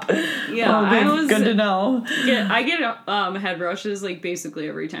drop. Yeah, good to know. I get head rushes, like, basically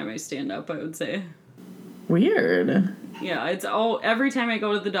every time I stand up, I would say. Weird. Yeah, it's every time I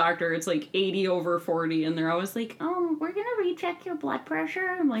go to the doctor, it's like 80 over 40, and they're always like, oh, we're going to recheck your blood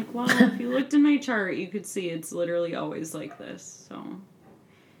pressure. I'm like, well, if you looked in my chart, you could see it's literally always like this, so...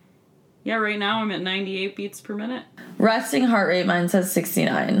 Yeah, right now I'm at 98 beats per minute. Resting heart rate, mine says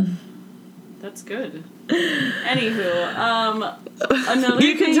 69. That's good. Anywho, another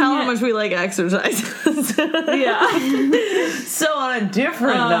You can tell how much we like exercise. Yeah. So on a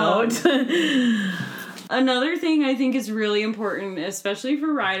different note... Another thing I think is really important, especially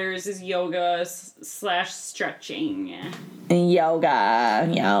for riders, is yoga / stretching. Yoga. I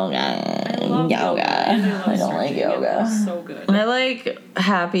don't like yoga. It was so good. I like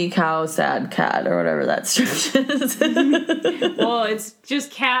happy cow, sad cat, or whatever that stretch is. Well, it's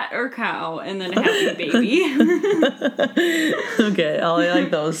just cat or cow, and then happy baby. Okay, I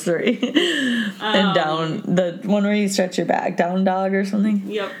like those three. And down, the one where you stretch your back, down dog or something.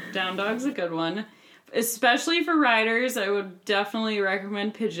 Yep, down dog's a good one. Especially for riders, I would definitely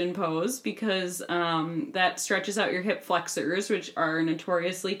recommend pigeon pose because that stretches out your hip flexors, which are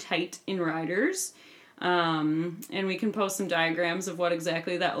notoriously tight in riders. And we can post some diagrams of what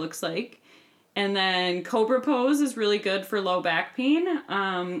exactly that looks like. And then cobra pose is really good for low back pain.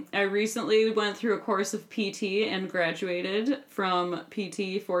 I recently went through a course of PT and graduated from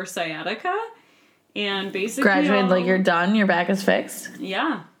PT for sciatica. And basically... Graduated like you're done? Your back is fixed?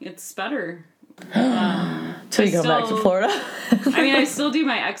 Yeah, it's better. Till you go back to Florida. I mean, I still do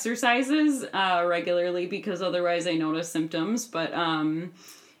my exercises regularly because otherwise I notice symptoms. But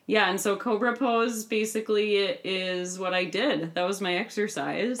yeah, and so cobra pose basically is what I did. That was my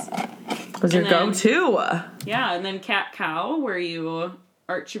exercise. Was your go-to? Yeah, and then cat cow, where you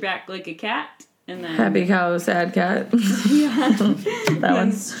arch your back like a cat, and then happy cow, sad cat. Yeah, that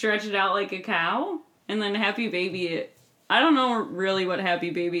one. Stretch it out like a cow, and then happy baby. I don't know really what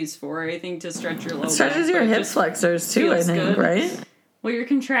happy baby's for. I think to stretch your low back. It stretches your hip flexors too, I think, good. Right? Well, you're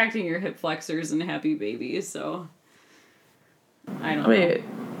contracting your hip flexors in happy baby, so I don't know. Wait,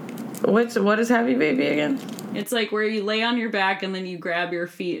 what is happy baby again? It's like where you lay on your back and then you grab your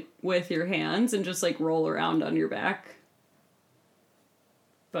feet with your hands and just like roll around on your back.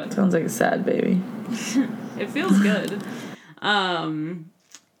 But sounds like a sad baby. It feels good.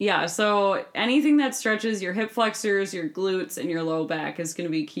 Yeah, so anything that stretches your hip flexors, your glutes, and your low back is going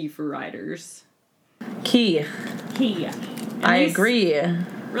to be key for riders. Key. I agree.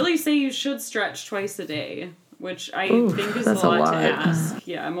 Really say you should stretch twice a day, which I think is a lot to ask.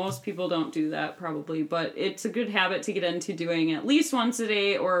 Yeah, most people don't do that probably, but it's a good habit to get into doing at least once a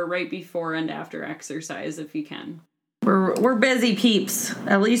day or right before and after exercise if you can. We're busy peeps.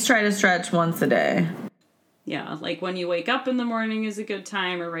 At least try to stretch once a day. Yeah, like when you wake up in the morning is a good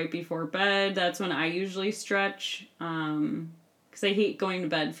time, or right before bed. That's when I usually stretch, because I hate going to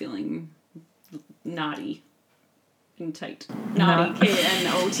bed feeling naughty and tight. Naughty,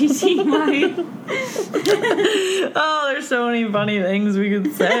 K-N-O-T-T-Y. Oh, there's so many funny things we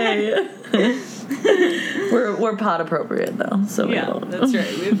could say. We're pod appropriate though, so yeah, that's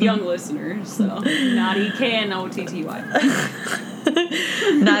right. We have young listeners, so naughty, K-N-O-T-T-Y.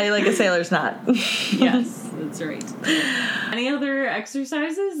 Naughty like a sailor's knot. Yes. That's right. Any other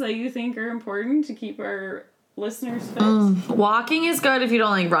exercises that you think are important to keep our listeners fit? Walking is good if you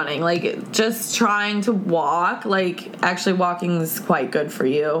don't like running. Like, just trying to walk, like, actually walking is quite good for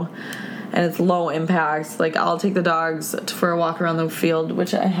you. And it's low impact. Like, I'll take the dogs for a walk around the field,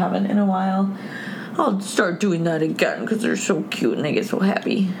 which I haven't in a while. I'll start doing that again because they're so cute and I get so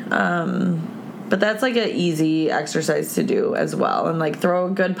happy. But that's, like, an easy exercise to do as well. And, like, throw a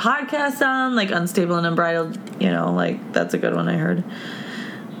good podcast on, like Unstable and Unbridled, you know, like, that's a good one I heard.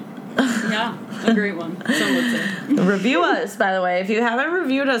 Yeah, a great one, some would say. Review us, by the way. If you haven't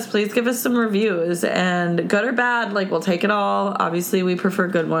reviewed us, please give us some reviews. And good or bad, like, we'll take it all. Obviously, we prefer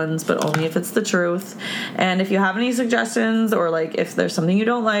good ones, but only if it's the truth. And if you have any suggestions, or, like, if there's something you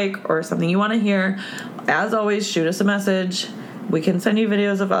don't like or something you want to hear, as always, shoot us a message. We can send you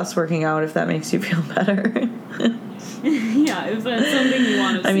videos of us working out if that makes you feel better. Yeah, if that's something you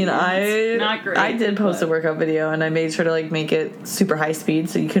want to see. I mean, not great, I did post a workout video, and I made sure to, like, make it super high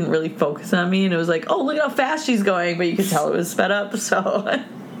speed so you couldn't really focus on me, and it was like, oh, look at how fast she's going, but you could tell it was sped up, so.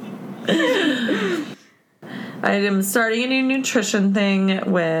 I am starting a new nutrition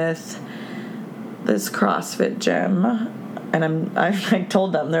thing with this CrossFit gym, and I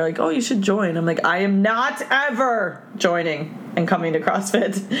told them, they're like, oh, you should join. I'm like, I am not ever joining and coming to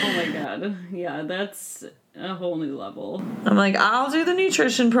CrossFit. Oh my god, yeah, that's a whole new level. I'm like, I'll do the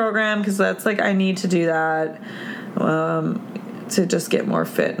nutrition program because that's, like, I need to do that to just get more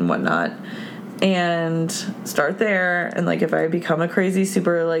fit and whatnot, and start there. And, like, if I become a crazy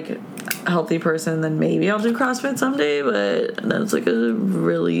super, like, healthy person, then maybe I'll do CrossFit someday, but that's, like, a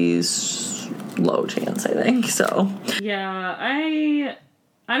really low chance, I think. So yeah,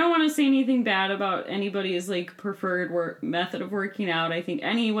 I don't want to say anything bad about anybody's, like, preferred method of working out. I think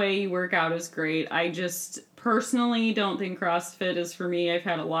any way you work out is great. I just personally don't think CrossFit is for me. I've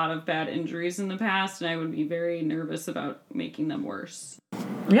had a lot of bad injuries in the past, and I would be very nervous about making them worse.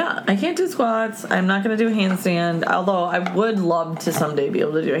 Yeah, I can't do squats. I'm not going to do a handstand, although I would love to someday be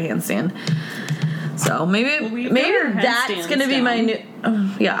able to do a handstand. So maybe that's going to be my new...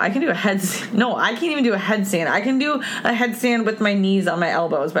 yeah, I can do a headstand. No, I can't even do a headstand. I can do a headstand with my knees on my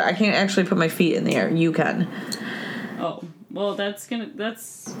elbows, but I can't actually put my feet in the air. You can. Oh, well,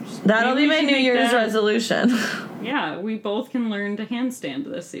 that'll be my New Year's resolution. Yeah, we both can learn to handstand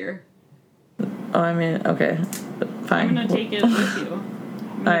this year. Oh, I mean, okay. Fine. I'm going to take it with you.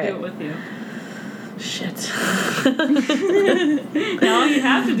 I'm going to do it with you. Shit. Now you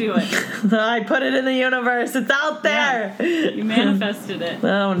have to do it. I put it in the universe. It's out there. Yeah, you manifested it.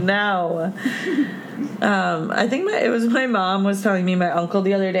 Oh, no. I think it was my mom was telling me, my uncle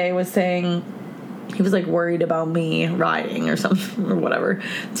the other day was saying he was, like, worried about me riding or something or whatever.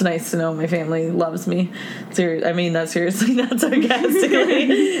 It's nice to know my family loves me. I mean that seriously, not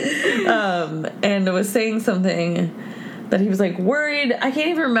sarcastically. And was saying something that he was, like, worried. I can't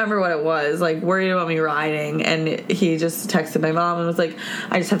even remember what it was, like, worried about me riding. And he just texted my mom and was like,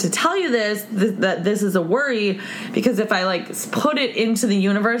 I just have to tell you that this is a worry, because if I, like, put it into the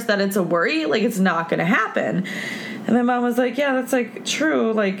universe that it's a worry, like, it's not going to happen. And my mom was like, yeah, that's, like,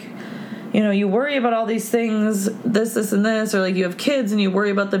 true. Like, you know, you worry about all these things, this, and this, or, like, you have kids and you worry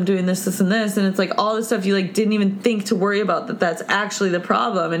about them doing this, and this, and it's, like, all this stuff you, like, didn't even think to worry about that's actually the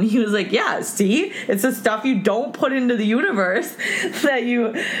problem. And he was like, yeah, see? It's the stuff you don't put into the universe that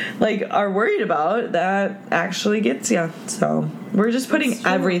you, like, are worried about that actually gets you. So we're just putting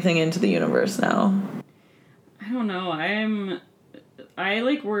everything into the universe now. I don't know. I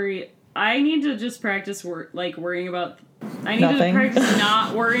like, worry. I need to just practice worrying about... I need to practice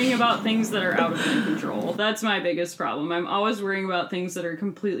not worrying about things that are out of my control. That's my biggest problem. I'm always worrying about things that are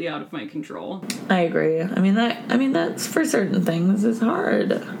completely out of my control. I agree. I mean that's for certain things is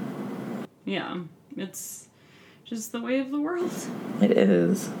hard. Yeah. It's just the way of the world. It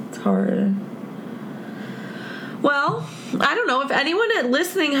is. It's hard. Well, I don't know if anyone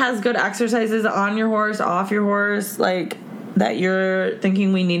listening has good exercises on your horse, off your horse, like, that you're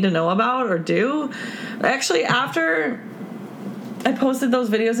thinking we need to know about or do. Actually, after I posted those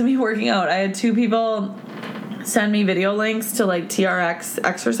videos of me working out, I had 2 people send me video links to, like, TRX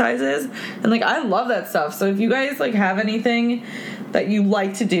exercises, and, like, I love that stuff. So if you guys, like, have anything that you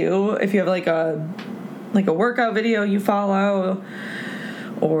like to do, if you have, like a workout video you follow,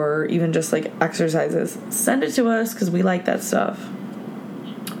 or even just, like, exercises, send it to us, because we like that stuff.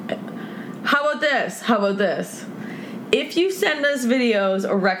 How about this? If you send us videos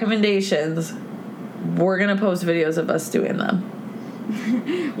or recommendations, we're going to post videos of us doing them.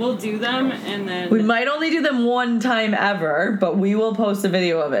 We'll do them, and then... We might only do them one time ever, but we will post a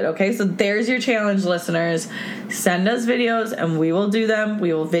video of it, okay? So there's your challenge, listeners. Send us videos, and we will do them.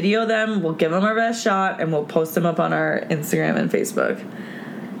 We will video them. We'll give them our best shot, and we'll post them up on our Instagram and Facebook.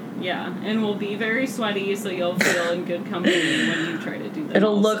 Yeah, and we'll be very sweaty, so you'll feel in good company when you try to do that.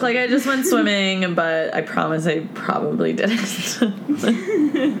 It'll look like I just went swimming, but I promise I probably didn't.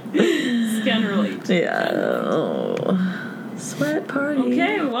 Can relate. Yeah. Sweat party.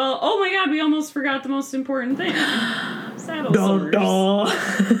 Okay, well, oh my god, we almost forgot the most important thing. Saddle sores.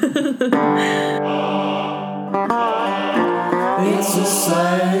 It's a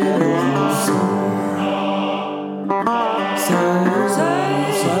saddle sore. Saddle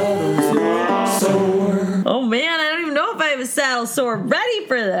saddle sore ready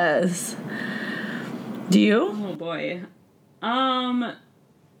for this. Do you? Oh boy.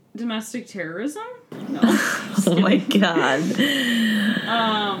 Domestic terrorism? No. Oh my God.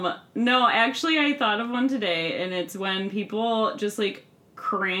 No, actually I thought of one today, and it's when people just like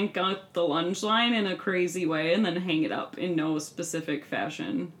crank up the lunch line in a crazy way and then hang it up in no specific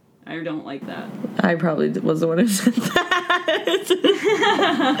fashion. I don't like that. I probably was the one who said that.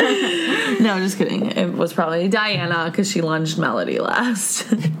 No, just kidding. It was probably Diana because she lunged Melody last.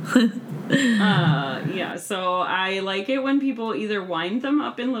 Yeah, so I like it when people either wind them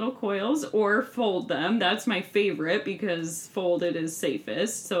up in little coils or fold them. That's my favorite because folded is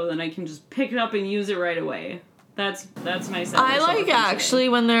safest, so then I can just pick it up and use it right away. That's my saddle I like actually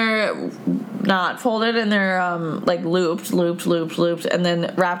when they're not folded and they're like looped, and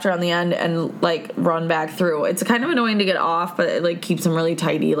then wrapped around the end and like run back through. It's kind of annoying to get off, but it like keeps them really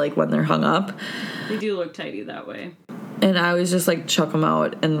tidy, like when they're hung up. They do look tidy that way. And I always just like chuck them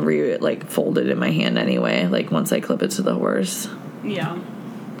out and fold it in my hand anyway. Like once I clip it to the horse. Yeah.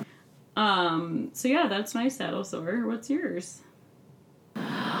 So yeah, that's my saddle sore. What's yours?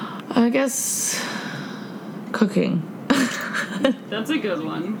 I guess cooking. That's a good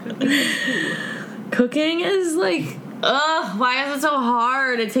one. Cooking is like, why is it so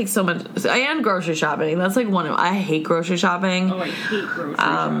hard? It takes so much. And grocery shopping. That's like I hate grocery shopping. Oh, I hate grocery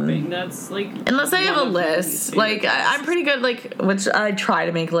shopping. That's like unless I have a list. Like I'm pretty good. Like which I try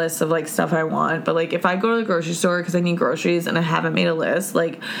to make lists of like stuff I want. But like if I go to the grocery store because I need groceries and I haven't made a list,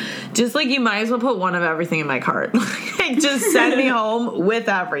 like just like you might as well put one of everything in my cart. Like just send me home with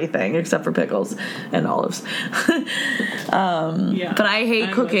everything except for pickles and olives. Yeah, but I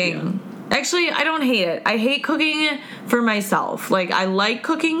hate cooking. Actually, I don't hate it. I hate cooking for myself. Like, I like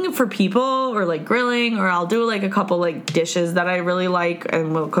cooking for people or, like, grilling, or I'll do, like, a couple, like, dishes that I really like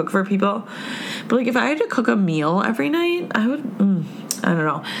and will cook for people. But, like, if I had to cook a meal every night, I would, I don't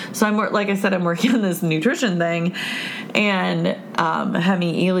know. So, like I said, I'm working on this nutrition thing, and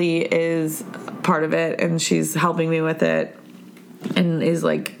Hemi Ely is part of it, and she's helping me with it. And is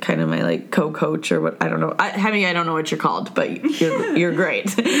like kind of my like co-coach or what, I don't know. Hemi, I don't know what you're called, but you're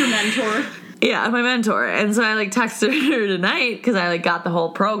great. Your mentor. Yeah, my mentor. And so I like texted her tonight because I like got the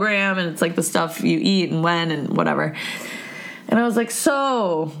whole program and it's like the stuff you eat and when and whatever. And I was like,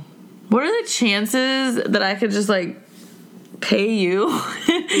 so what are the chances that I could just like pay you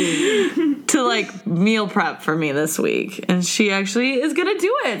to like meal prep for me this week? And she actually is gonna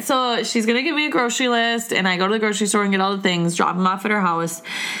do it. So she's gonna give me a grocery list, and I go to the grocery store and get all the things, drop them off at her house.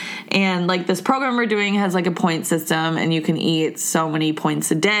 And like this program we're doing has like a point system, and you can eat so many points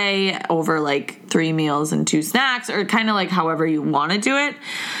a day over like 3 meals and 2 snacks, or kind of like however you want to do it.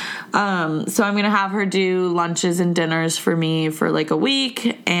 So I'm gonna have her do lunches and dinners for me for like a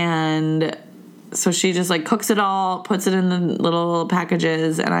week, and so she just like cooks it all, puts it in the little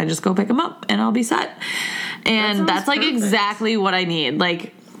packages, and I just go pick them up and I'll be set. And that's like perfect. Exactly what I need.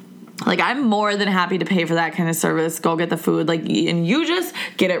 Like I'm more than happy to pay for that kind of service. Go get the food, like, and you just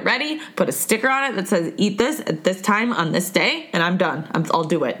get it ready, put a sticker on it that says eat this at this time on this day, and I'm done. I'll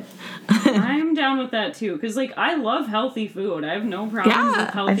do it. I'm down with that too, because like I love healthy food. I have no problems with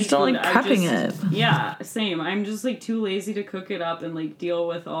healthy food. I just don't like prepping it. Yeah, same. I'm just like too lazy to cook it up and like deal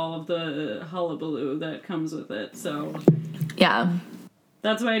with all of the hullabaloo that comes with it. So yeah,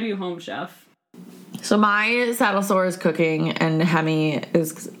 that's why I do Home Chef. So my saddle sore is cooking, and Hemi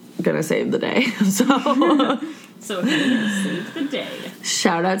is gonna save the day. So Hemi save the day.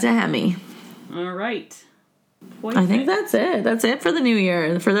 Shout out to Hemi. All right. I think that's it. That's it for the new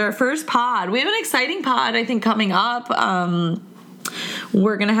year, for their first pod. We have an exciting pod, I think, coming up.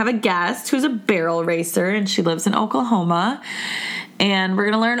 We're going to have a guest who's a barrel racer, and she lives in Oklahoma. And we're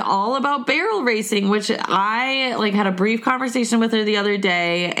going to learn all about barrel racing, which I like had a brief conversation with her the other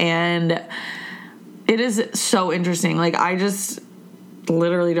day, and it is so interesting. Like, I just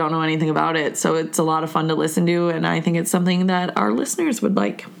literally don't know anything about it, so it's a lot of fun to listen to, and I think it's something that our listeners would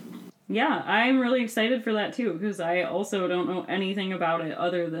like. Yeah, I'm really excited for that too, because I also don't know anything about it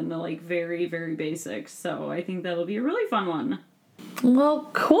other than the like very, very basics. So I think that'll be a really fun one. Well,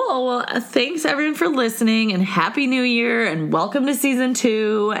 cool. Well, thanks everyone for listening, and Happy New Year, and welcome to season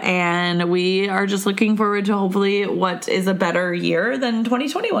 2. And we are just looking forward to hopefully what is a better year than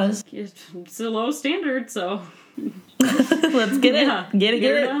 2020 was. It's a low standard, so let's get it. Get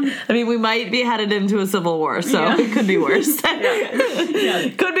it. I mean, we might be headed into a civil war, so it could be worse.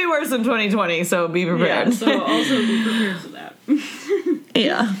 Could be worse than 2020, so be prepared. Yeah, so also be prepared for that.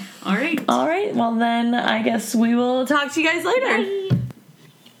 Yeah. All right. Well, then I guess we will talk to you guys later.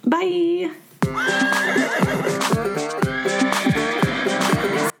 Bye. Bye.